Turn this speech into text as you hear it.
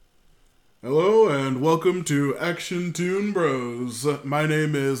Hello and welcome to Action Toon Bros. My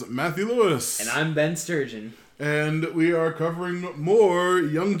name is Matthew Lewis. And I'm Ben Sturgeon. And we are covering more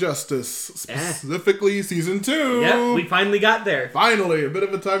Young Justice, specifically Season 2. Yep, we finally got there. Finally, a bit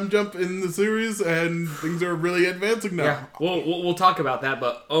of a time jump in the series, and things are really advancing now. Yeah, we'll talk about that,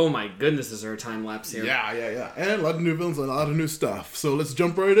 but oh my goodness, is there a time lapse here. Yeah. And a lot of new villains and a lot of new stuff. So let's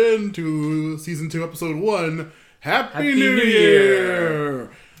jump right into Season 2, Episode 1, Happy New Year!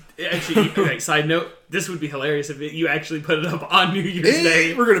 Actually, okay, side note, this would be hilarious if you actually put it up on New Year's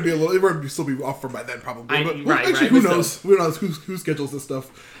Day. We're gonna still be off from by then probably. Right. Who knows? We don't know who schedules this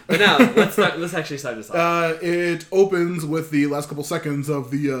stuff. But now let's actually start this off. It opens with the last couple seconds of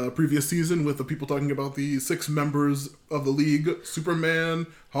the previous season with the people talking about the 6 members of the League: Superman,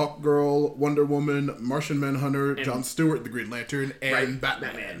 Hawkgirl, Wonder Woman, Martian Manhunter, Jon Stewart, the Green Lantern, and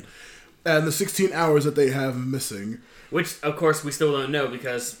Batman. And the 16 hours that they have missing. Which, of course, we still don't know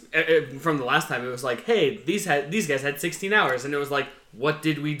because from the last time it was like, hey, these guys had 16 hours. And it was like, what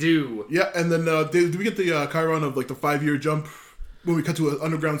did we do? Yeah, and then did we get the Chiron of like the 5-year jump when we cut to an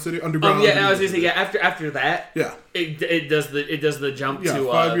underground city? I was going to say, after that, yeah. It does the jump to...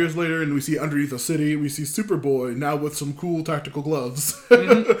 5 years later, and we see underneath a city, we see Superboy, now with some cool tactical gloves.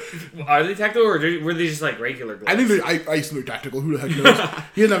 Mm-hmm. Are they tactical, or were they just like regular gloves? I think I assume they're tactical. Who the heck knows?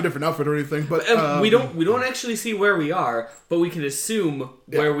 He doesn't have a different outfit or anything. But we don't actually see where we are, but we can assume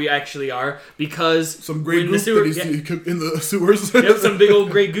where we actually are, because... some gray goop that you see in the sewers. Yep, some big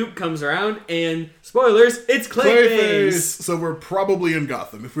old gray goop comes around, and spoilers, it's Clayface! So we're probably in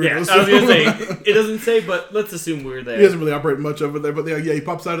Gotham. If we're I was going to say, it doesn't say, but let's assume we're there. He doesn't really operate much over there, but he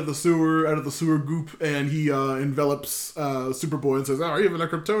pops out of the sewer goop, and he envelops Superboy and says, "Oh, even a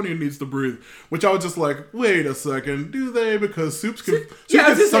Kryptonian needs to breathe." Which I was just like, wait a second, do they? Because Soups can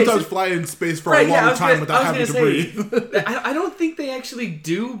sometimes fly in space for a long time without having to breathe. I don't think they actually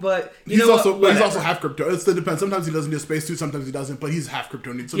do, but he's also half Kryptonian. It depends. Sometimes he doesn't need a spacesuit, sometimes he doesn't, but he's half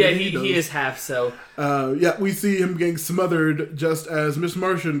Kryptonian. So yeah, he is half. So we see him getting smothered just as Miss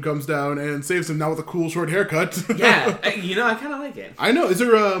Martian comes down and saves him, now with a cool short haircut. Yeah. I kind of like it. I know. Is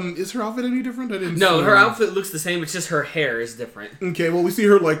her outfit any different? No, her outfit looks the same. It's just her hair is different. Okay, well, we see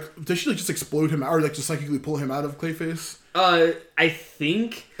her, does she, just explode him out, or, just psychically pull him out of Clayface? I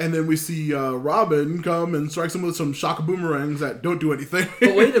think. And then we see Robin come and strikes him with some shock boomerangs that don't do anything.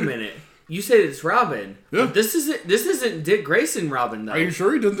 But wait a minute. You said it's Robin. Yeah. But this isn't Dick Grayson Robin, though. Are you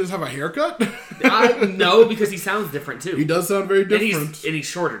sure he doesn't just have a haircut? No, because he sounds different, too. He does sound very different. And he's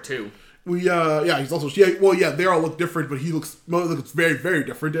shorter, too. He's also... they all look different, but he looks very, very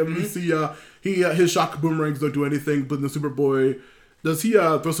different. And we see his shock boomerangs don't do anything, but in the Superboy... Does he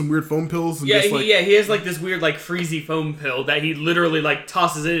throw some weird foam pills? And he has this weird freezy foam pill that he literally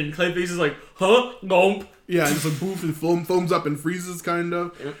tosses in, and Clayface is like, huh? Gulp. Yeah, and just boof and foams up and freezes, kind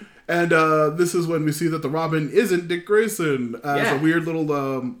of. Yep. And this is when we see that the Robin isn't Dick Grayson as a weird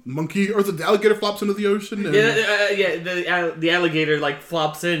little monkey, or the alligator flops into the ocean. And the alligator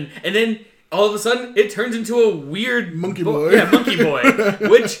flops in, and then all of a sudden it turns into a weird monkey boy. Monkey boy.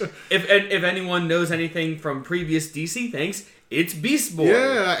 Which, if anyone knows anything from previous DC things, it's Beast Boy.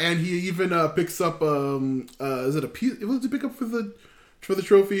 Yeah, and he even picks up is it a piece? What did he pick up for the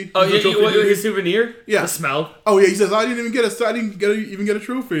trophy? Oh, his souvenir? Yeah. The smell. Oh, yeah, he says, I didn't even get a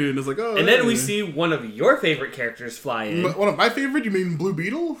trophy. And it's like, oh. And then we see one of your favorite characters fly in. One of my favorite? You mean Blue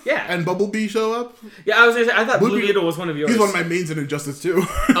Beetle? Yeah. And Bumblebee show up? Yeah, I was going to say, I thought Blue Beetle was one of yours. He's one of my mains in Injustice, too.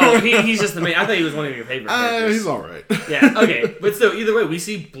 Oh, he's just the main. I thought he was one of your favorite characters. He's alright. Yeah, okay. But still, either way, we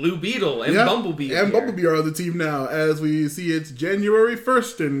see Blue Beetle and Bumblebee. And Bumblebee are on the team now, as we see it's January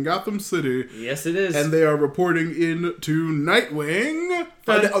 1st in Gotham City. Yes, it is. And they are reporting in to Nightwing.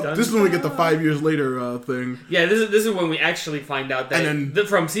 This is when we get the 5 years later thing. Yeah, this is when we actually find out that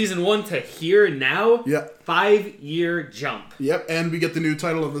from season 1 to here now, 5-year jump. Yep, and we get the new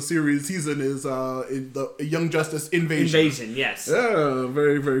title of the season is the Young Justice Invasion. Invasion, yes. Yeah,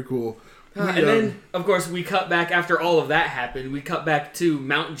 very, very cool. And then, of course, we cut back after all of that happened. We cut back to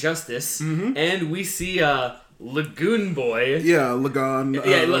Mount Justice, and we see Lagoon Boy. Yeah, Lagoon.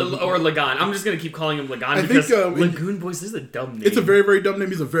 Or Lagoon. I'm just going to keep calling him Lagoon because Lagoon Boy is a dumb name. It's a very, very dumb name.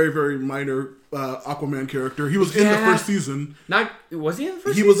 He's a very, very minor Aquaman character. He was in the first season. Was he in the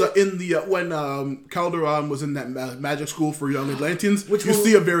first season? He was in the... when Calderon was in that magic school for young Atlanteans, you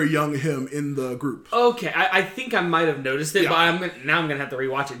see a very young him in the group. Okay, I think I might have noticed it, but now I'm going to have to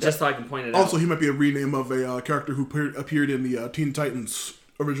rewatch it just so I can point it out. Also, he might be a rename of a character who appeared in the Teen Titans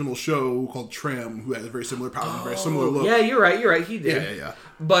original show called Tram, who had a very similar power, very similar look. Yeah, you're right. He did. Yeah.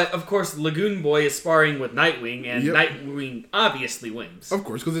 But, of course, Lagoon Boy is sparring with Nightwing, and Nightwing obviously wins. Of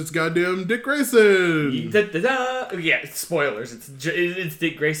course, because it's goddamn Dick Grayson. Yeah, spoilers. It's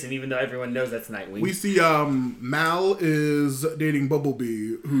Dick Grayson, even though everyone knows that's Nightwing. We see Mal is dating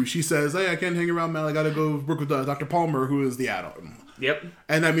Bumblebee, who she says, hey, I can't hang around Mal. I gotta go work with Dr. Palmer, who is the Atom. Yep.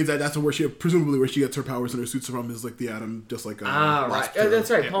 And that means that's where she gets her powers and her suits from, is like the Atom, just like right. That's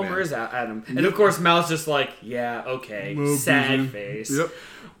right. Palmer is Atom. And of course, Mal's just like, yeah, okay. Sad face. Yep.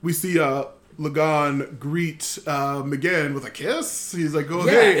 We see Lagan greet McGann with a kiss. He's like, "Oh,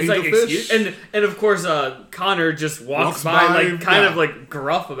 hey, it's like excuse." And of course, Connor just walks by like kind of like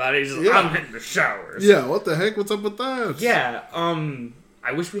gruff about it. He's just, I'm hitting the showers. Yeah, what the heck? What's up with that? Yeah.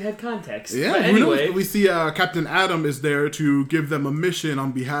 I wish we had context. Yeah. But anyway, we see Captain Atom is there to give them a mission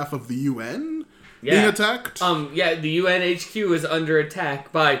on behalf of the UN. Being attacked. The UN HQ is under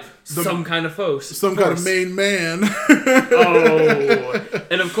attack by some kind of foe. Some kind of main man.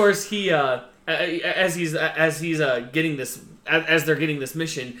 And of course he as they're getting this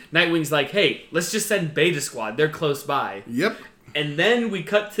mission, Nightwing's like, hey, let's just send Beta Squad. They're close by. Yep. And then we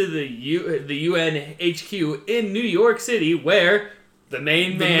cut to the UN HQ in New York City, where the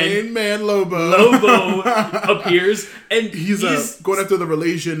main man, Lobo appears, and he's going after the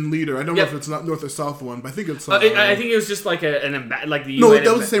Relation leader. I don't know if it's not North or South one, but I think it's. I think it was just like the UN. No, that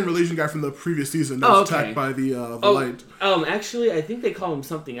was the same Relation guy from the previous season that was attacked by the light. Actually, I think they call him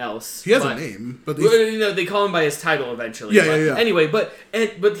something else. He has a name, but they call him by his title eventually. Yeah. Anyway, but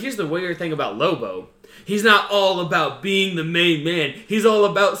here's the weird thing about Lobo. He's not all about being the main man. He's all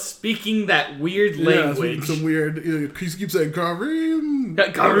about speaking that weird language. Some weird. He keeps saying Kareem.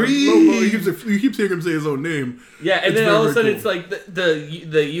 Kareem. He keeps hearing him say his own name. Yeah, and then all of a sudden it's like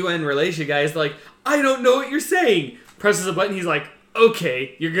the UN relation guy is like, I don't know what you're saying. Presses a button. He's like,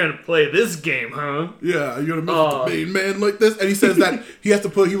 okay, you're gonna play this game, huh? Yeah, you're gonna make the main man like this. And he says that he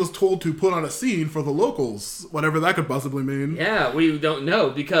was told to put on a scene for the locals, whatever that could possibly mean. Yeah, we don't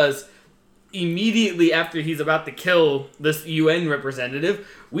know because immediately after he's about to kill this UN representative,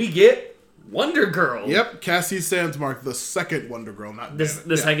 we get Wonder Girl. Yep, Cassie Sandsmark, the second Wonder Girl, not the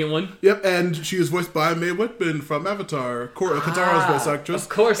second one. Yep, and she is voiced by Mae Whitman from Avatar, Katara's voice actress, of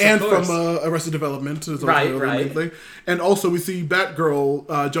course, from Arrested Development, is also the main thing. And also we see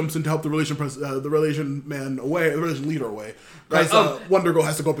Batgirl jumps in to help the relation leader away. Wonder Girl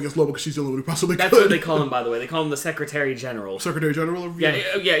has to go up against Lobo because she's the only one who possibly could. That's what they call him, by the way. They call him the Secretary General. Secretary General?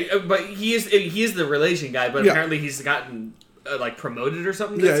 Yeah, but he is the relation guy, but apparently he's gotten promoted or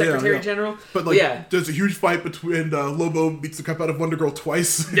something to Secretary General. But there's a huge fight between Lobo beats the crap out of Wonder Girl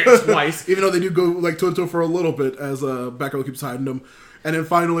twice. Yeah, twice. Even though they do go toe-to-toe for a little bit as Batgirl keeps hiding them. And then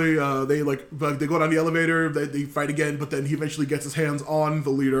finally, they go down the elevator, they fight again, but then he eventually gets his hands on the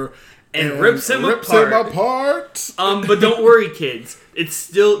leader. And rips him apart. But don't worry, kids. This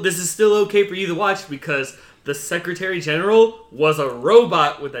is still okay for you to watch because the Secretary General was a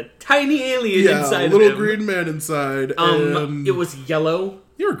robot with a tiny alien inside of him. a little green man inside. It was yellow.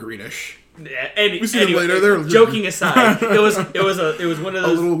 You're greenish. We see them later. They're joking aside, it was one of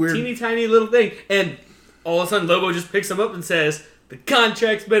those teeny tiny little thing, and all of a sudden Lobo just picks him up and says, "The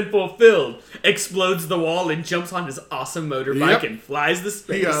contract's been fulfilled." Explodes the wall and jumps on his awesome motorbike and flies to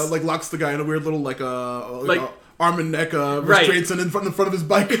space. He locks the guy in a weird little arm and neck restraints in front of his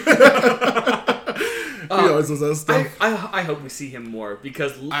bike. He always does that stuff. I hope we see him more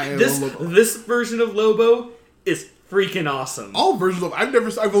because this version of Lobo is freaking awesome. All versions of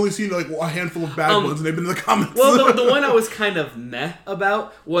I've only seen a handful of bad ones, and they've been in the comics. Well, the one I was kind of meh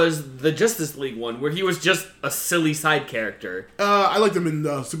about was the Justice League one, where he was just a silly side character. I liked him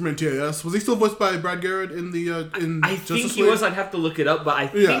in Superman TAS. Was he still voiced by Brad Garrett in the I Justice think he League? was. I'd have to look it up, but I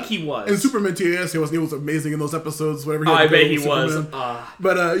think he was. In Superman TAS, he was amazing in those episodes. Whatever. I bet he was.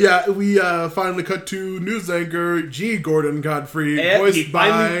 But we finally cut to news anchor G. Gordon Godfrey, voiced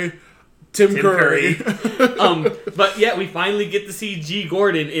by Tim Curry. But we finally get to see G.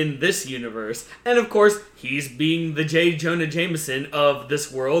 Gordon in this universe. And of course, he's being the J. Jonah Jameson of this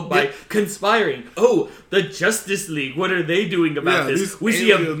world by conspiring. Oh, the Justice League, what are they doing about this? We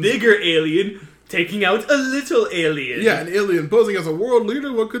see a bigger alien taking out a little alien. Yeah, an alien posing as a world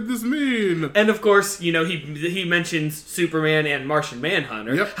leader. What could this mean? And of course, he mentions Superman and Martian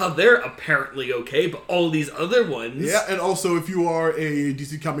Manhunter. How they're apparently okay, but all these other ones. Yeah, and also if you are a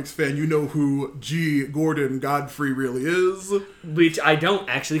DC Comics fan, you know who G. Gordon Godfrey really is. Which I don't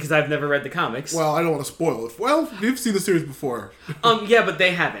actually, because I've never read the comics. Well, I don't want to spoil it. Well, you've seen the series before. Yeah, but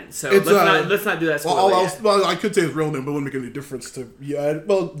they haven't. So let's not do that. Well, I could say his real name, but it wouldn't make any difference to. Yeah,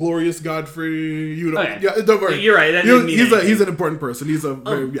 well, Glorious Godfrey. You know, Okay. yeah, don't worry. You're right. That didn't mean anything. He's an important person. He's a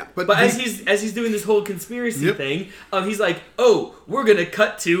very, But as he's doing this whole conspiracy thing, he's like, oh, we're gonna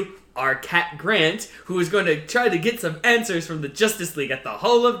cut to our cat Grant, who is going to try to get some answers from the Justice League at the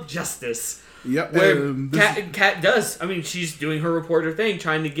Hall of Justice. Yep. Where Cat does. I mean, she's doing her reporter thing,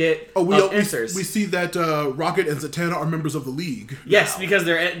 trying to get answers. We see that Rocket and Zatanna are members of the League. Yes, now. because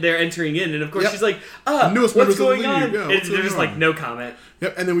they're entering in, and of course she's like, newest what's members of the going on? League. Yeah, and they're just like, no comment.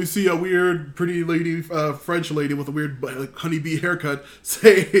 Yep, and then we see a weird, pretty lady, French lady with a weird honeybee haircut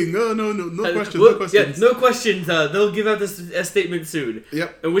saying, "Oh no questions, no questions." Yeah, no questions. They'll give out a statement soon.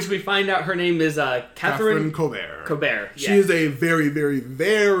 Yep. In which we find out her name is Catherine Colbert. Colbert. She is a very, very,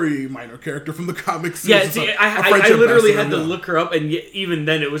 very minor character from the comics. Yeah, see, I literally had to look her up, and even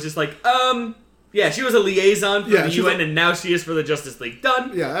then it was just like, yeah, she was a liaison for the UN, and now she is for the Justice League.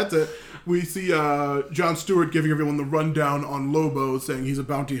 Done. Yeah, that's it. We see Jon Stewart giving everyone the rundown on Lobo, saying he's a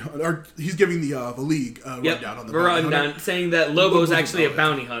bounty hunter. Or he's giving the League rundown on the bounty hunter. Saying that Lobo's actually a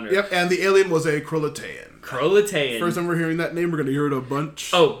bounty hunter. Yep, and the alien was a Krolataean. First time we're hearing that name, we're going to hear it a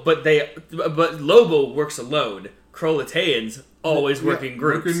bunch. Oh, but Lobo works alone. Krolataeans always work in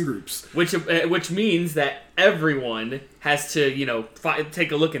groups. Work in groups. Which means that everyone has to,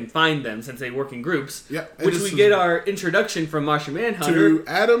 take a look and find them since they work in groups. Yeah. Which we get our introduction from Martian Manhunter. To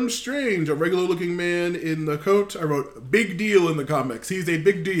Adam Strange, a regular-looking man in the coat. I wrote, big deal in the comics. He's a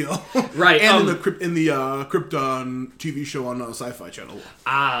big deal. Right. And in the Krypton TV show on Sci-Fi Channel.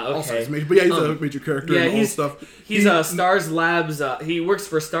 Ah, okay. Also, he's a major character and all stuff. He's Stars Labs. He works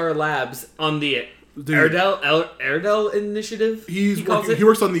for Star Labs on the Airedale Initiative. He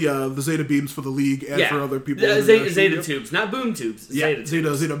works on the Zeta beams for the League and for other people. Zeta tubes, not boom tubes. Yeah,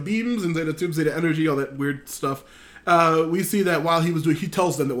 Zeta beams and Zeta tubes, Zeta energy, all that weird stuff. We see that while he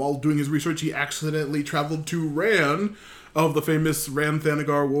tells them that while doing his research, he accidentally traveled to Rann, of the famous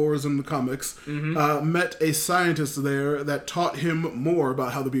Rann-Thanagar Wars in the comics, met a scientist there that taught him more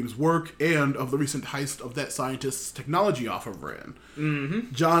about how the beams work and of the recent heist of that scientist's technology off of Rann.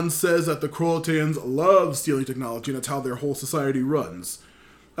 Mm-hmm. John says that the Krolataeans love stealing technology and that's how their whole society runs.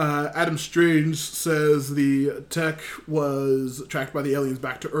 Adam Strange says the tech was tracked by the aliens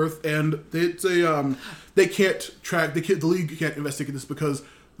back to Earth, and it's the League can't investigate this because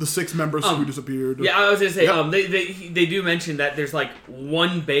the 6 members who disappeared. Yeah, I was gonna say, they do mention that there's like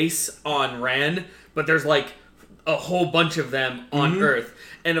one base on Rann, but there's like a whole bunch of them on Earth,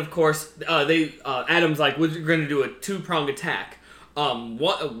 and of course, Adam's like, we're gonna do a 2-pronged attack. A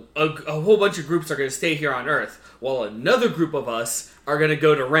whole bunch of groups are gonna stay here on Earth, while another group of us are going to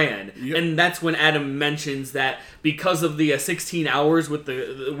go to Rann. Yep. And that's when Adam mentions that because of the 16 hours with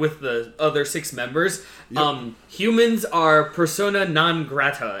the other 6 members, humans are persona non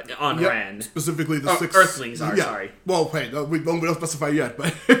grata on Rann. Specifically the 6... Earthlings are, sorry. Well, hey, we don't specify yet,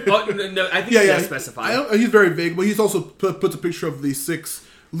 but... no, I think he does specify. He's very vague, but he's also puts a picture of the 6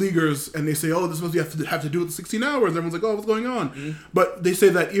 Leaguers, and they say, oh, this must have to do with the 16 hours. Everyone's like, oh, what's going on? Mm-hmm. But they say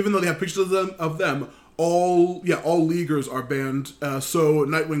that even though they have pictures of them, all Leaguers are banned. So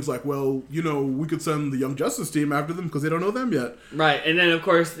Nightwing's like, well, we could send the Young Justice team after them because they don't know them yet. Right, and then of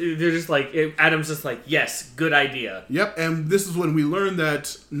course they're just like, Adam's just like, yes, good idea. Yep, and this is when we learn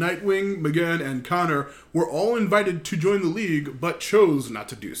that Nightwing, McGann, and Connor were all invited to join the League, but chose not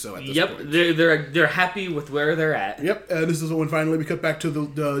to do so at this point. They're happy with where they're at. Yep, and this is when finally we cut back to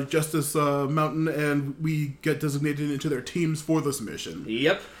the Justice Mountain, and we get designated into their teams for this mission.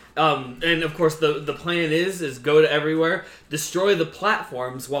 Yep. And of course the plan is go to everywhere, destroy the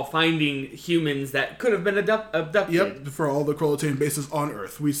platforms while finding humans that could have been abducted. Yep, for all the Krolataean bases on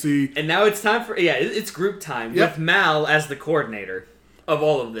Earth. We see... And now it's time for... Yeah, it's group time with Mal as the coordinator of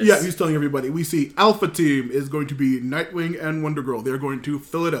all of this. Yeah, he's telling everybody. We see Alpha Team is going to be Nightwing and Wonder Girl. They're going to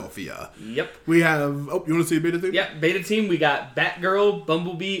Philadelphia. Yep. We have... Oh, you want to see Beta Team? Yep, Beta Team. We got Batgirl,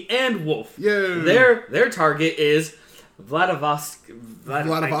 Bumblebee, and Wolf. Yeah. Their target is...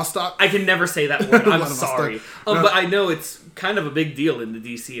 Vladivostok? I can never say that word. I'm sorry. But I know it's kind of a big deal in the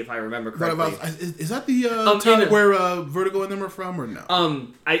DC, if I remember correctly. Is that the town where Vertigo and them are from, or no?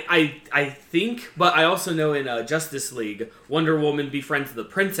 I think, but I also know in Justice League, Wonder Woman befriends the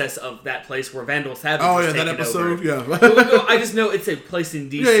princess of that place where Vandal Savage is taken that episode, over. I just know it's a place in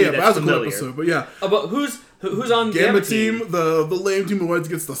DC that's familiar. Cool episode, but yeah. But who's on Gamma Team? The lame team who always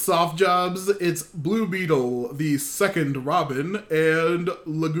gets the soft jobs. It's Blue Beetle, the second Robin, and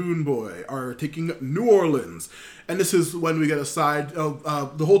Lagoon Boy are taking New Orleans. And this is when we get a side.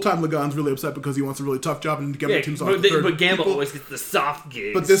 The whole time Lagoon's really upset because he wants a really tough job, and Gamma Team's on the third. But Gamma always gets the soft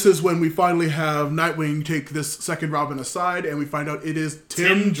gigs. But this is when we finally have Nightwing take this second Robin aside, and we find out it is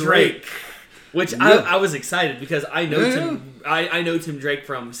Tim Drake. Which I was excited because I know I know Tim Drake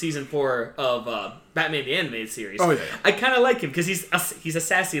from season 4 of Batman the Animated Series. Oh, yeah. I kind of like him because he's a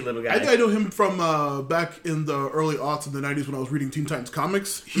sassy little guy. I think I know him from back in the early aughts in the 90s when I was reading Teen Titans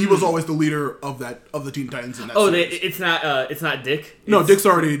comics. He was always the leader of the Teen Titans in that series. It's not Dick? No, Dick's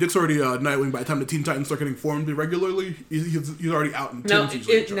already Nightwing by the time the Teen Titans start getting formed regularly. He's already out in now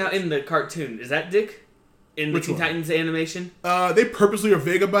in the cartoon, is that Dick? In the Teen Titans animation? They purposely are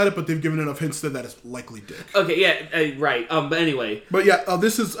vague about it, but they've given enough hints that is likely Dick. Okay, yeah, right. But anyway. But yeah,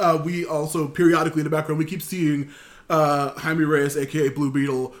 this is, we also, periodically in the background, we keep seeing Jaime Reyes, a.k.a. Blue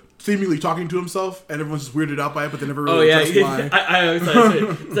Beetle, seemingly talking to himself, and everyone's just weirded out by it, but they never really address why. I always thought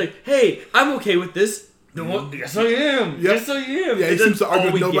it's like, hey, I'm okay with this. No, yes, I am. Yep. Yes, I am. Yeah, he seems to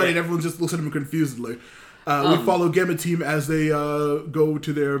argue with nobody, and everyone just looks at him confusedly. We follow Gamma Team as they go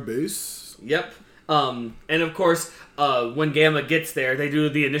to their base. Yep. And of course, when Gamma gets there, they do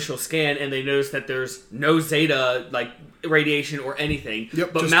the initial scan and they notice that there's no Zeta radiation or anything.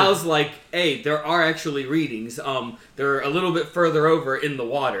 Yep, but Mal's like, hey, there are actually readings. They're a little bit further over in the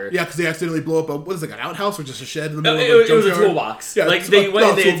water. Yeah, because they accidentally blow up an outhouse or just a shed in the middle of a junkyard? It was a toolbox. Yeah,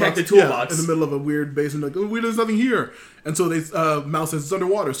 they attacked the toolbox. In the middle of a weird base and there's nothing here. And so Mal says it's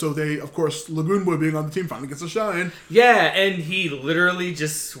underwater. So they, of course, Lagoon Boy being on the team finally gets a shine. Yeah, and he literally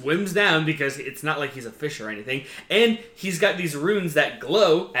just swims down because it's not like he's a fish or anything. And he's got these runes that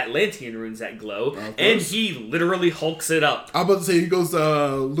glow, Atlantean runes that glow, and he literally hulks it up. I'm about to say he goes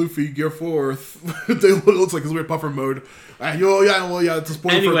Luffy Gear 4. It looks like his weird puffer mode. It's a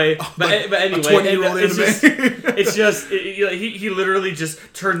spoiler. Anyway, but anyway, a 20-year-old anime. He literally just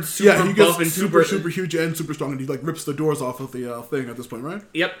turns super buff and super huge and super strong, and he rips the doors off of the thing at this point, right?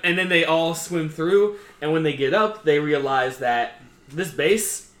 Yep, and then they all swim through, and when they get up, they realize that this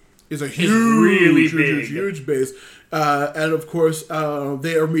base is huge base. And of course,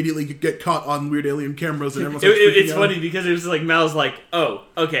 they immediately get caught on weird alien cameras, and everyone's it's funny because it was like Mal's like, "Oh,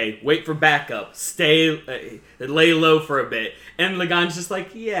 okay, wait for backup, lay low for a bit," and Lagan's just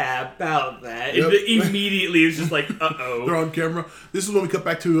like, "Yeah, about that." Yep. And immediately, it's just like, "Uh-oh." They're on camera. This is when we cut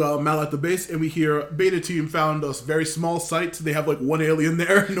back to Mal at the base, and we hear Beta Team found a very small site. They have one alien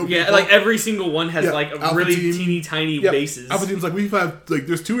there. No people. Every single one has a really teeny tiny bases. Alpha Team's we've had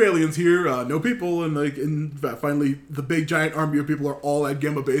there's 2 aliens here, no people, and finally the big giant army of people are all at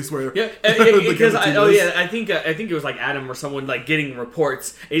Gamma Base where because I think it was Adam or someone getting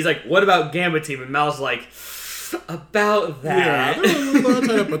reports, and he's like, "What about Gamma Team?" And Mal's like, "About that." Yeah, they're not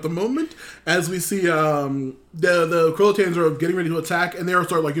tied up at the moment. As we see, the Krillitans are getting ready to attack, and they are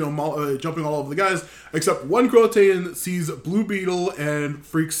jumping all over the guys. Except one Krillitane sees Blue Beetle and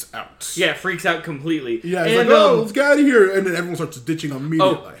freaks out. Yeah, freaks out completely. Yeah, he's let's get out of here, and then everyone starts ditching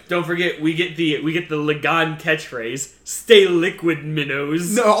immediately. Oh, don't forget, we get the Lagan catchphrase: "Stay liquid,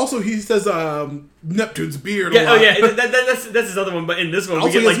 minnows." No, also he says Neptune's beard. Yeah, that's his other one. But in this one,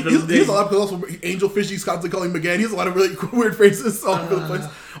 also, we get he has a lot because also Angelfish. He's constantly calling him again. He has a lot of really weird phrases all over the place.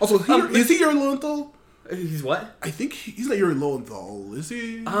 Also, is he Yuri Lowenthal? He's what? I think he's not Yuri Lowenthal, is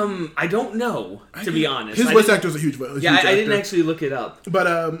he? I don't know, to be honest. His voice actor is a huge I didn't actually look it up. But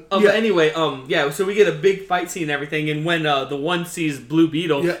but anyway, so we get a big fight scene and everything, and when the one sees Blue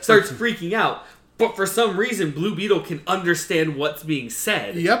Beetle, starts freaking out. But for some reason, Blue Beetle can understand what's being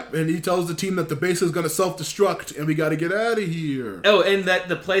said. Yep, and he tells the team that the base is going to self-destruct, and we got to get out of here. Oh, and that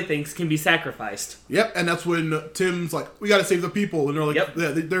the playthings can be sacrificed. Yep, and that's when Tim's like, we got to save the people. And they're like,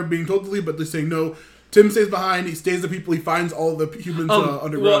 they're being told to leave, but they're saying no. Tim stays behind. He stays the people. He finds all the humans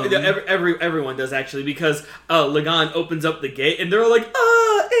underground. Well, everyone does actually, because Lagan opens up the gate and they're all like,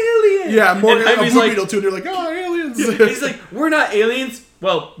 aliens! Yeah, Morgan and Blue Beetle too. And they're like, aliens! He's like, we're not aliens.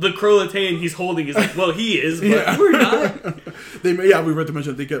 Well, the Krillitane he's holding is like, well, he is, but we're not. We read to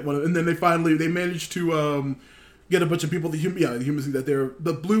mention they get one, and then they manage to get a bunch of people. The humans think that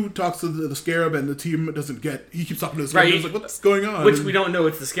the Blue talks to the Scarab, and the team doesn't get. He keeps talking to the Scarab. Right. He's like, "What's going on?" Which we don't know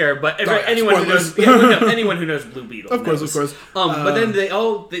it's the Scarab, but anyone who knows Blue Beetle, of course. But then they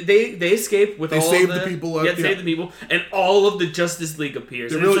escape with all save the people. Save the people, and all of the Justice League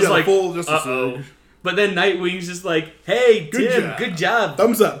appears. They're really full Justice League. But then Nightwing's just like, "Hey, Tim, good job.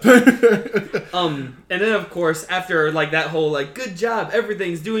 Thumbs up." And then of course after that whole good job,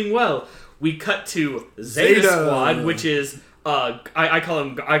 everything's doing well. We cut to Zeta Squad, which is I call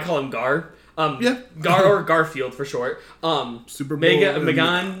him Gar. Gar or Garfield for short. Superboy,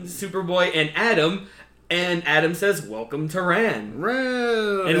 Megan, Superboy, and Adam. And Adam says, "Welcome to Ran."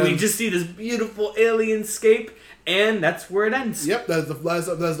 And we just see this beautiful alienscape, and that's where it ends. Yep, that's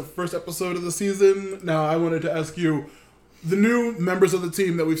the first episode of the season. Now I wanted to ask you, the new members of the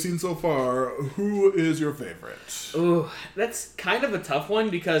team that we've seen so far, who is your favorite? Ooh, that's kind of a tough one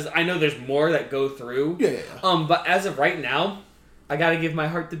because I know there's more that go through. Yeah. But as of right now, I gotta give my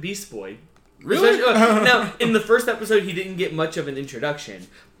heart to Beast Boy. Really? Now, in the first episode, he didn't get much of an introduction,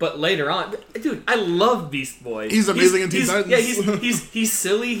 but later on, dude, I love Beast Boy. He's amazing in Teen Titans. Yeah, he's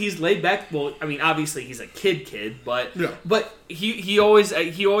silly. He's laid back. Well, I mean, obviously he's a kid, but he always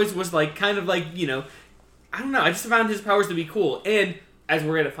was like kind of like, you know, I don't know. I just found his powers to be cool, and as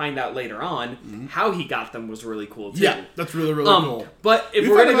we're gonna find out later on, how he got them was really cool too. Yeah, that's really cool. But if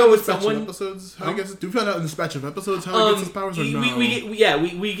we're gonna go with someone, episodes, how he gets, do we find out in the batch of episodes how he gets his powers or no?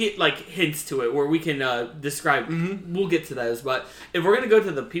 We get like hints to it where we can describe. We'll get to those, but if we're gonna go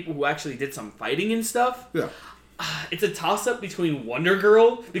to the people who actually did some fighting and stuff, it's a toss up between Wonder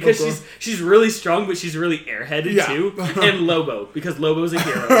Girl because she's really strong, but she's really airheaded too, and Lobo because Lobo's a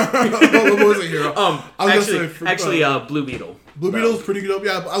hero. Lobo's a hero. Actually, Blue Beetle. Blue Beetle's pretty good.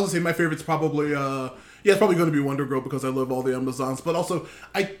 Yeah, I would say my favorite's probably it's probably going to be Wonder Girl because I love all the Amazons. But also,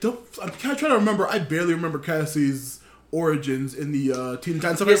 I'm kind of trying to remember. I barely remember Cassie's origins in the Teen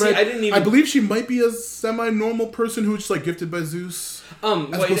Titans stuff I read. I believe she might be a semi-normal person who was just like gifted by Zeus.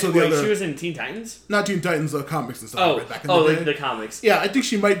 She was in Teen Titans? Not Teen Titans, comics and stuff. I read back in the day. The comics. Yeah, I think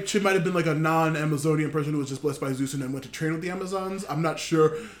she might have been like a non-Amazonian person who was just blessed by Zeus and then went to train with the Amazons. I'm not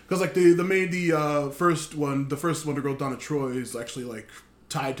sure because like the first Wonder Girl, Donna Troy, is actually like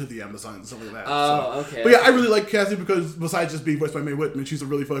tied to the Amazons and stuff like that. Okay. But yeah, I really like Cassie because besides just being voiced by Mae Whitman, she's a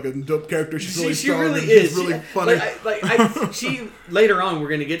really fucking dope character. She's really strong. She really is. She's really funny. She later on we're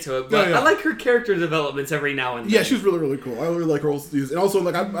gonna get to it, but I like her character developments every now and then. Yeah, she's really cool. I really like her also, and also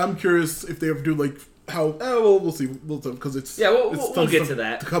like I'm curious if they ever do like how. We'll see. Because we'll get to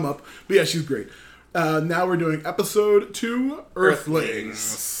that to come up. But yeah, she's great. Now we're doing episode 2,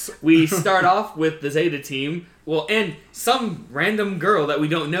 Earthlings. We start off with the Zeta team. Well, and some random girl that we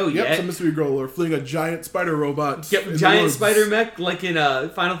don't know yet. Yep, some mystery girl. Or fleeing a giant spider robot. Yep, giant spider mech like in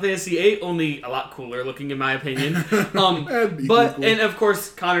Final Fantasy VIII, only a lot cooler looking in my opinion. And of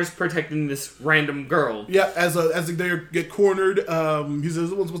course, Connor's protecting this random girl. Yeah, as they get cornered, he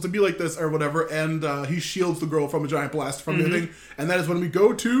says it's supposed to be like this or whatever, and he shields the girl from a giant blast from the thing, and that is when we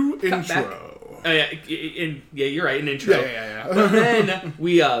go to intro. Oh yeah, you're right, an intro. Yeah. But then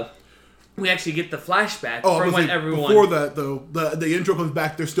we actually get the flashback from when everyone. Before that, though, the intro comes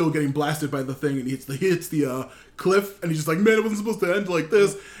back. They're still getting blasted by the thing, and he hits the cliff, and he's just like, "Man, it wasn't supposed to end like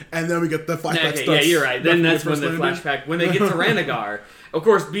this." And then we get the flashback. Okay, yeah, you're right. Then that's when the flashback. When they get to Ranagar, of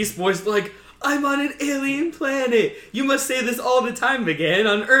course, Beast Boy's like, "I'm on an alien planet. You must say this all the time again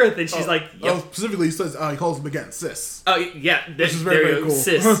on Earth." And she's like, "Yep." Specifically, he says he calls him again, sis. Oh yeah, which is very cool.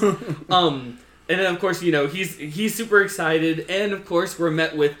 Sis. And then of course, you know, he's super excited, and of course, we're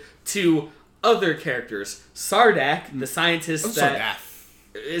met with 2 other characters. Sardak, the scientist is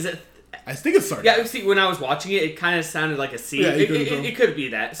it? I think it's Sardath. Yeah, see, when I was watching it, it kind of sounded like a C. Yeah, it could be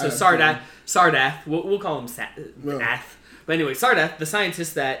that. So Sardath, we'll call him Ath. But anyway, Sardath, the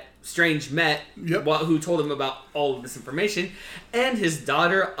scientist that Strange met, who told him about all of this information, and his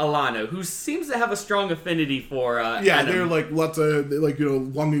daughter Alana, who seems to have a strong affinity for Adam. They're like lots of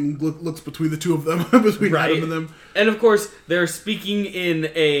longing looks between the two of them, between Adam and them. And of course, they're speaking in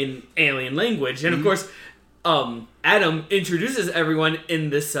an alien language, and of course, Adam introduces everyone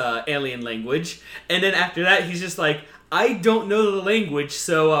in this alien language, and then after that, he's just like, I don't know the language,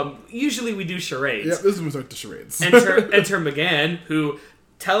 so usually we do charades. Yeah, this is when we start the charades. Enter McGann, who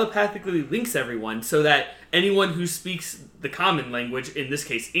telepathically links everyone so that anyone who speaks the common language, in this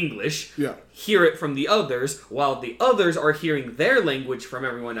case English, hear it from the others, while the others are hearing their language from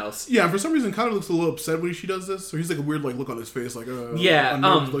everyone else. Yeah, for some reason, Connor looks a little upset when she does this. So he's like a weird look on his face, like it was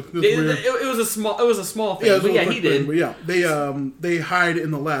a small thing, but yeah, he did. But yeah, they hide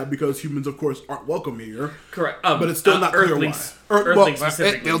in the lab because humans, of course, aren't welcome here. Correct, but it's still not clear why. Earthlings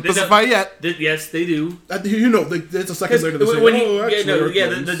specifically. They don't specify yet. Yes, they do. It's a second later.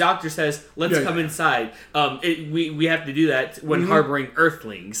 The doctor says, "Let's come inside." We have to do that when harboring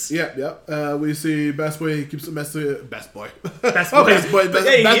Earthlings. Yeah. We see Best Boy keeps Beast Boy. Beast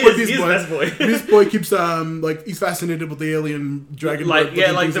Boy keeps he's fascinated with the alien dragon. Like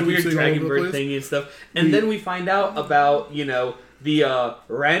the weird dragon bird thingy and stuff. And then we find out about the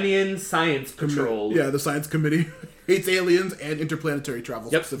Ranian Science Patrol. The Science Committee. Hates aliens and interplanetary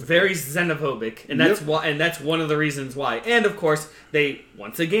travel. Yep, very xenophobic, and that's why. And that's one of the reasons why. And of course, they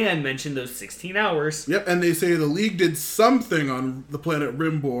once again mention those 16 hours. Yep, and they say the League did something on the planet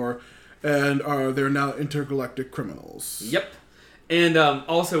Rimbor, and they're now intergalactic criminals. Yep, and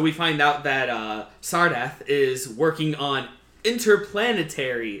also we find out that Sardath is working on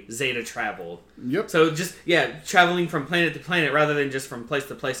interplanetary Zeta travel. Yep. So just, traveling from planet to planet rather than just from place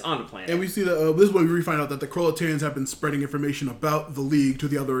to place on a planet. And we see that this is when we find out that the Krolotans have been spreading information about the League to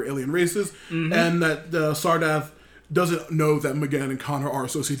the other alien races, and that Sardath doesn't know that McGann and Connor are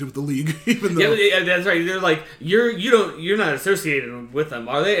associated with the League, even though... Yeah, that's right. They're like, you're not associated with them,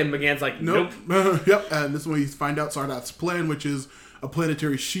 are they? And McGann's like, nope. Yep, and this is when we find out Sardath's plan, which is a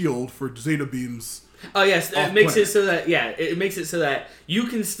planetary shield for Zeta beams. Oh yes, it makes it so that you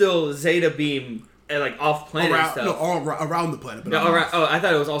can still Zeta beam off planet stuff. No, all around the planet. But I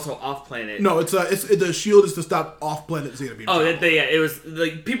thought it was also off planet. No, it's the shield is to stop off planet Zeta beams. Oh, it was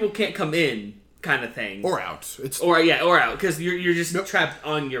like people can't come in kind of thing or out. Or out because you're just trapped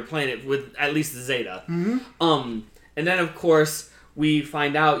on your planet with at least the Zeta. Mm-hmm. And then of course we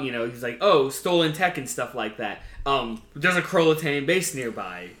find out he's like, oh, stolen tech and stuff like that. There's a Krolotan base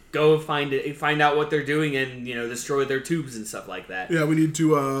nearby. Go find out what they're doing, and destroy their tubes and stuff like that. Yeah, we need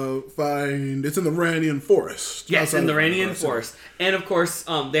to find. It's in the Ranian Forest. Yes, in the Ranian Forest, and of course,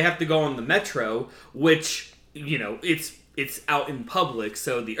 they have to go on the metro, which it's out in public,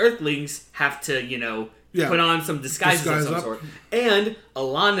 so the Earthlings have to put on some disguises of some sort. And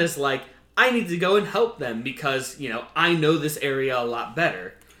Alana's like, I need to go and help them because I know this area a lot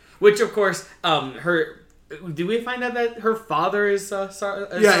better. Which of course, do we find out that her father is they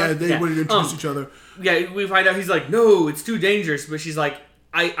wanted to introduce each other. Yeah, we find out he's like, no, it's too dangerous. But she's like,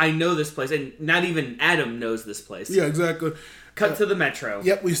 I know this place. And not even Adam knows this place. Yeah, exactly. Cut to the metro.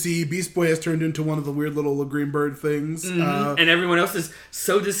 Yep, we see Beast Boy has turned into one of the weird little green bird things. Mm-hmm. And everyone else is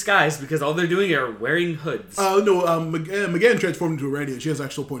so disguised because all they're doing are wearing hoods. McGann transformed into a Radiant. She has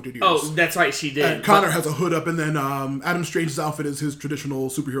actual pointed ears. Oh, that's right, she did. Connor has a hood up, and then Adam Strange's outfit is his traditional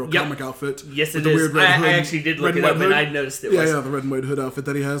superhero comic outfit. Yes, it is. Weird red hood, I actually did look it up, and I noticed it was. Yeah, the red and white hood outfit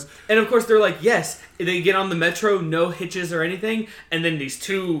that he has. And of course, they're like, yes, they get on the metro, no hitches or anything, and then these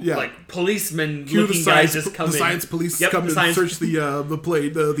two policemen-looking guys just come in. The science police come and search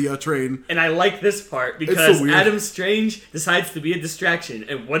the train. And I like this part because so Adam Strange decides to be a distraction.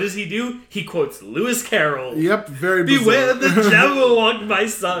 And what does he do? He quotes Lewis Carroll. Yep, very bizarre. Beware the devil walk my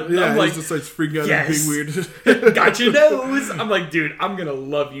son. Yeah, I'm like, he just starts freaking out and being weird. Got your nose. I'm like, dude, I'm gonna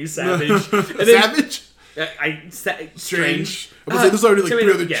love you, Savage. And Savage? Strange. I was there's already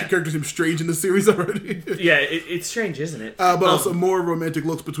three other characters named Strange in the series already. Yeah, it's strange, isn't it? But also more romantic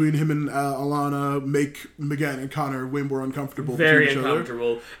looks between him and Alana make McGann and Connor way more uncomfortable. Very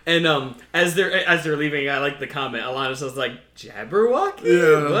uncomfortable. And as they're leaving, I like the comment. Alana says like Jabberwocky.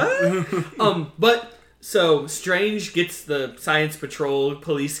 Yeah. What? But so Strange gets the Science Patrol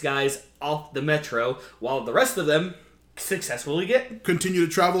police guys off the metro, while the rest of them successfully continue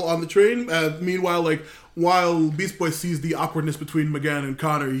to travel on the train. Meanwhile, while Beast Boy sees the awkwardness between McGann and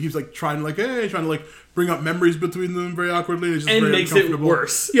Connor, he's trying to bring up memories between them very awkwardly. It's just and very makes it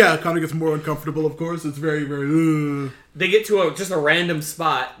worse. Yeah, Connor gets more uncomfortable. Of course, it's very, very. They get to just a random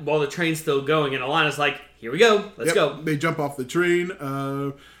spot while the train's still going, and Alana's like, "Here we go, let's go." They jump off the train.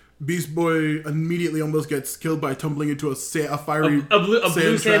 Beast Boy immediately almost gets killed by tumbling into a fiery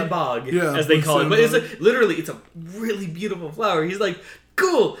blue sand bog, as they call it. But it's it's a really beautiful flower. He's like,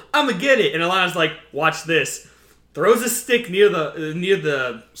 cool, I'm gonna get it. And Alana's like, watch this. Throws a stick near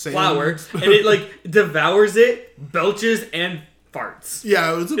the flower, and it devours it, belches, and farts.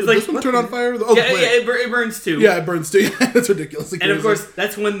 Yeah, does this one turn on fire? It burns too. Yeah, it burns too. That's ridiculous. And of course,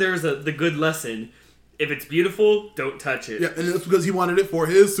 that's when there's the good lesson. If it's beautiful, don't touch it. Yeah, and it's because he wanted it for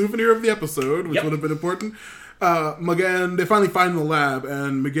his souvenir of the episode, which would have been important. McGann, they finally find the lab,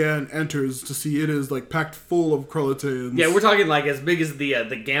 and McGann enters to see it is packed full of Krolotans. Yeah, we're talking as big as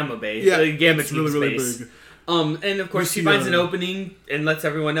the Gamma base. Yeah, the Gamma it's really space. Big. And of course she finds an opening and lets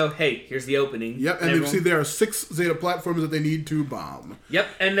everyone know, hey, here's the opening. Yep, and you see there are 6 Zeta platforms that they need to bomb. Yep,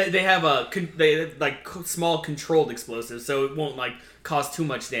 and they have small controlled explosives, so it won't cause too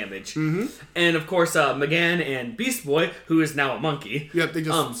much damage. Mm-hmm. And of course, McGann and Beast Boy, who is now a monkey. Yep, they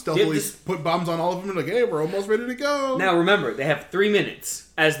just stealthily put bombs on all of them and hey, we're almost ready to go. Now remember, they have 3 minutes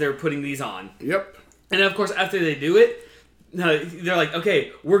as they're putting these on. Yep. And of course, after they do it, they're like,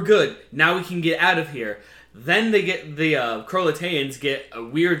 okay, we're good. Now we can get out of here. Then they get the Krolotans get a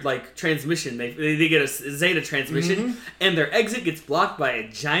weird transmission. They get a Zeta transmission, and their exit gets blocked by a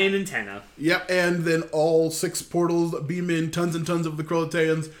giant antenna. Yep, and then all 6 portals beam in tons and tons of the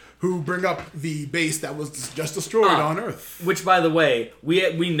Krolotans, who bring up the base that was just destroyed on Earth. Which, by the way,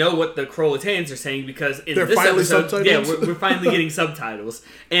 we know what the Krolotans are saying because in They're this finally episode, subtitles? we're finally getting subtitles,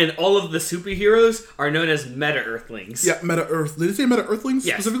 and all of the superheroes are known as Meta Earthlings. Yeah, Meta Earth. Did it say Meta Earthlings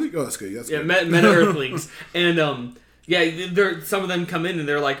specifically? Oh, that's good. Meta Earthlings, and Yeah, some of them come in and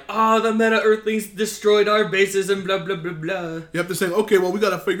they're like, the Meta-Earthlings destroyed our bases and blah, blah, blah, blah. Yep, they're saying, okay, well, we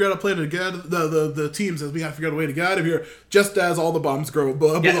gotta figure out a plan to get out of the team says we gotta figure out a way to get out of here, just as all the bombs grow.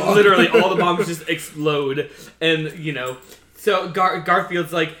 Literally, all the bombs just explode. And, so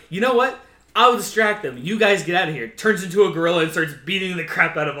Garfield's like, you know what? I'll distract them. You guys get out of here. Turns into a gorilla and starts beating the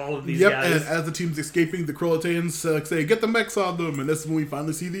crap out of all of these guys. And as the team's escaping, the Krillitanes say, get the mechs on them. And this is when we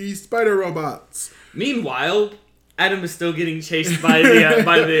finally see the spider robots. Meanwhile, Adam is still getting chased by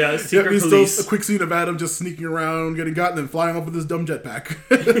the secret police. Still a quick scene of Adam just sneaking around, getting got, and then flying off with his dumb jetpack.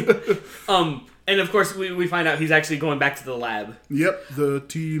 And of course, we find out he's actually going back to the lab. Yep, the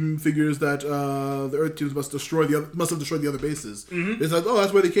team figures that the Earth teams must have destroyed the other bases. Mm-hmm. It's like,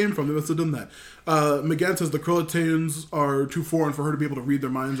 that's where they came from. They must have done that. McGann says the Krillitanes are too foreign for her to be able to read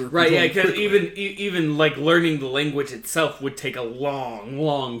their minds or right. Yeah, because even like learning the language itself would take a long,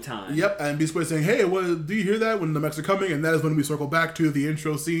 long time. Yep, and Beast Boy saying, "Hey, do you hear that? When the mechs are coming?" And that is when we circle back to the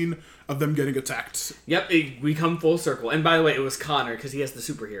intro scene of them getting attacked. Yep, we come full circle. And by the way, it was Connor because he has the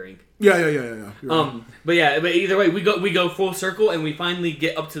super hearing. Yeah. Right. But either way, we go full circle, and we finally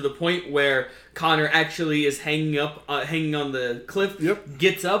get up to the point where Connor actually is hanging on the cliff. Yep.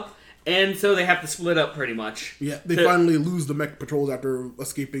 Gets up, and so they have to split up pretty much. Yeah, they finally lose the mech patrols after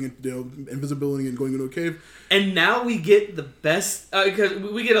escaping invisibility and going into a cave. And now we get the best because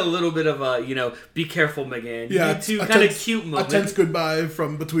we get a little bit of a be careful, McGann. Yeah, two kind of cute moment. A tense goodbye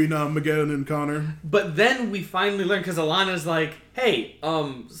from between McGann and Connor. But then we finally learn because Alana's like, "Hey,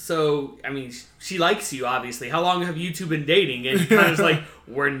 so I mean, she likes you obviously. How long have you two been dating?" And Connor's like,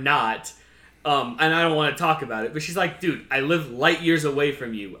 "We're not." And I don't want to talk about it, but she's like, "Dude, I live light years away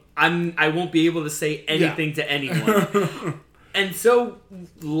from you. I won't be able to say anything to anyone." And so,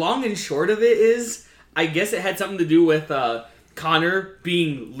 long and short of it is, I guess it had something to do with Connor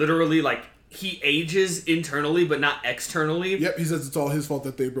being literally like he ages internally but not externally. Yep, he says it's all his fault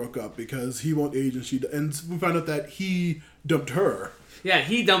that they broke up because he won't age and we found out that he dumped her. Yeah,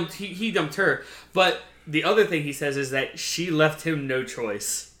 he dumped her. But the other thing he says is that she left him no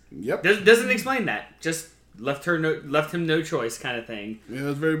choice. Yep. Doesn't explain that. Just left him no choice kind of thing.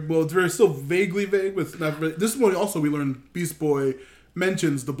 Yeah, it's very still vaguely vague. This is when also we learn Beast Boy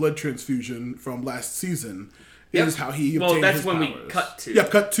mentions the blood transfusion from last season. Yep. Is how he obtained that's his when powers. We cut to. Yeah,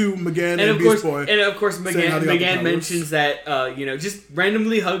 cut to McGann and Beast Boy. And of course, McGann mentions that, just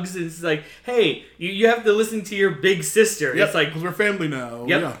randomly hugs and it's like, hey, you have to listen to your big sister. Yep, it's like, because we're family now.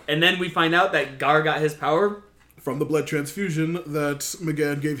 Yep. Yeah. And then we find out that Gar got his power from the blood transfusion that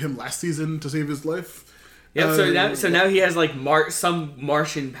McGann gave him last season to save his life. Yep. So now he has like some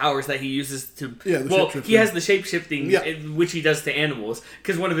Martian powers that he uses to. Yeah. He has the shape-shifting, which he does to animals.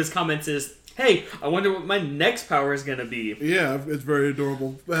 Because one of his comments is, "Hey, I wonder what my next power is gonna be." Yeah, it's very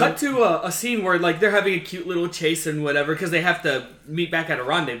adorable. Cut to a scene where like they're having a cute little chase and whatever because they have to meet back at a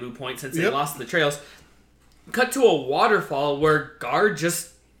rendezvous point since they lost the trails. Cut to a waterfall where Gar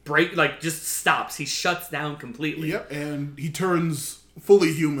just stops. He shuts down completely. Yep, and he turns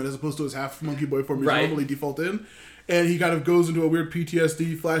fully human as opposed to his half monkey boy form he's normally default in. And he kind of goes into a weird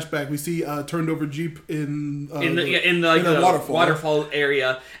PTSD flashback. We see a turned over Jeep in the waterfall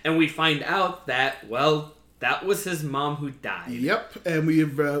area, and we find out that that was his mom who died. Yep, and we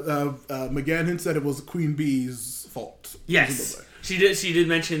have McGann hints that it was Queen Bee's fault. Yes, she did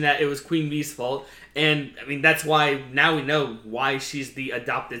mention that it was Queen Bee's fault, and I mean that's why now we know why she's the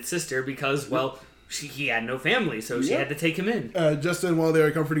adopted sister because he had no family, so she had to take him in. Just then, while they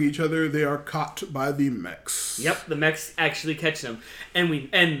are comforting each other, they are caught by the mechs. Yep, the mechs actually catch them,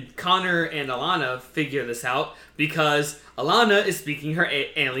 and Connor and Alana figure this out because Alana is speaking her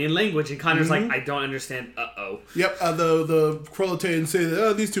alien language, and Connor's like, "I don't understand." Yep. The Krillitanes say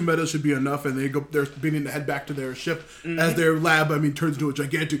that these two metas should be enough, and they're beginning to head back to their ship as their lab turns into a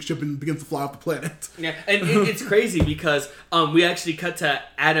gigantic ship and begins to fly off the planet. Yeah, and it's crazy because we actually cut to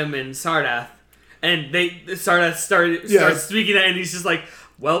Adam and Sardath. And Sardath starts speaking it, and he's just like,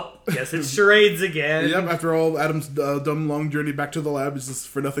 "Well, guess it's charades again." Yep, after all, Adam's dumb long journey back to the lab is just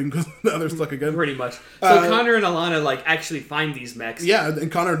for nothing because now they're stuck again. Pretty much. So Connor and Alana actually find these mechs. Yeah,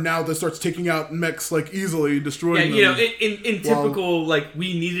 and Connor now starts taking out mechs easily, destroying them. Yeah, in typical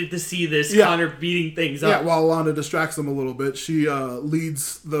we needed to see this Connor beating things up. Yeah, while Alana distracts them a little bit, she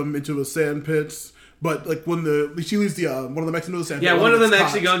leads them into a sand pit. But when she leads one of the mechs into the sand, one of them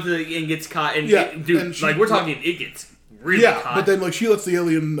actually goes into and gets caught, and we're talking it gets really hot. But then she lets the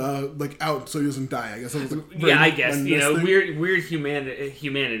alien out so he doesn't die. I guess it was I guess weird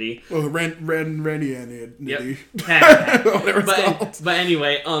humanity. Well, Randy. Yep. But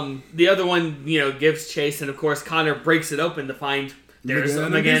anyway, the other one gives chase, and of course Connor breaks it open to find there's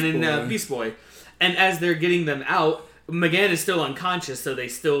McGann and Beast Boy, and as they're getting them out. McGann is still unconscious, so they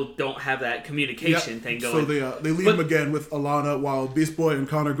still don't have that communication thing going. So they leave McGann with Alana while Beast Boy and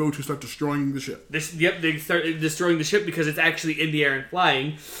Connor go to start destroying the ship. They start destroying the ship because it's actually in the air and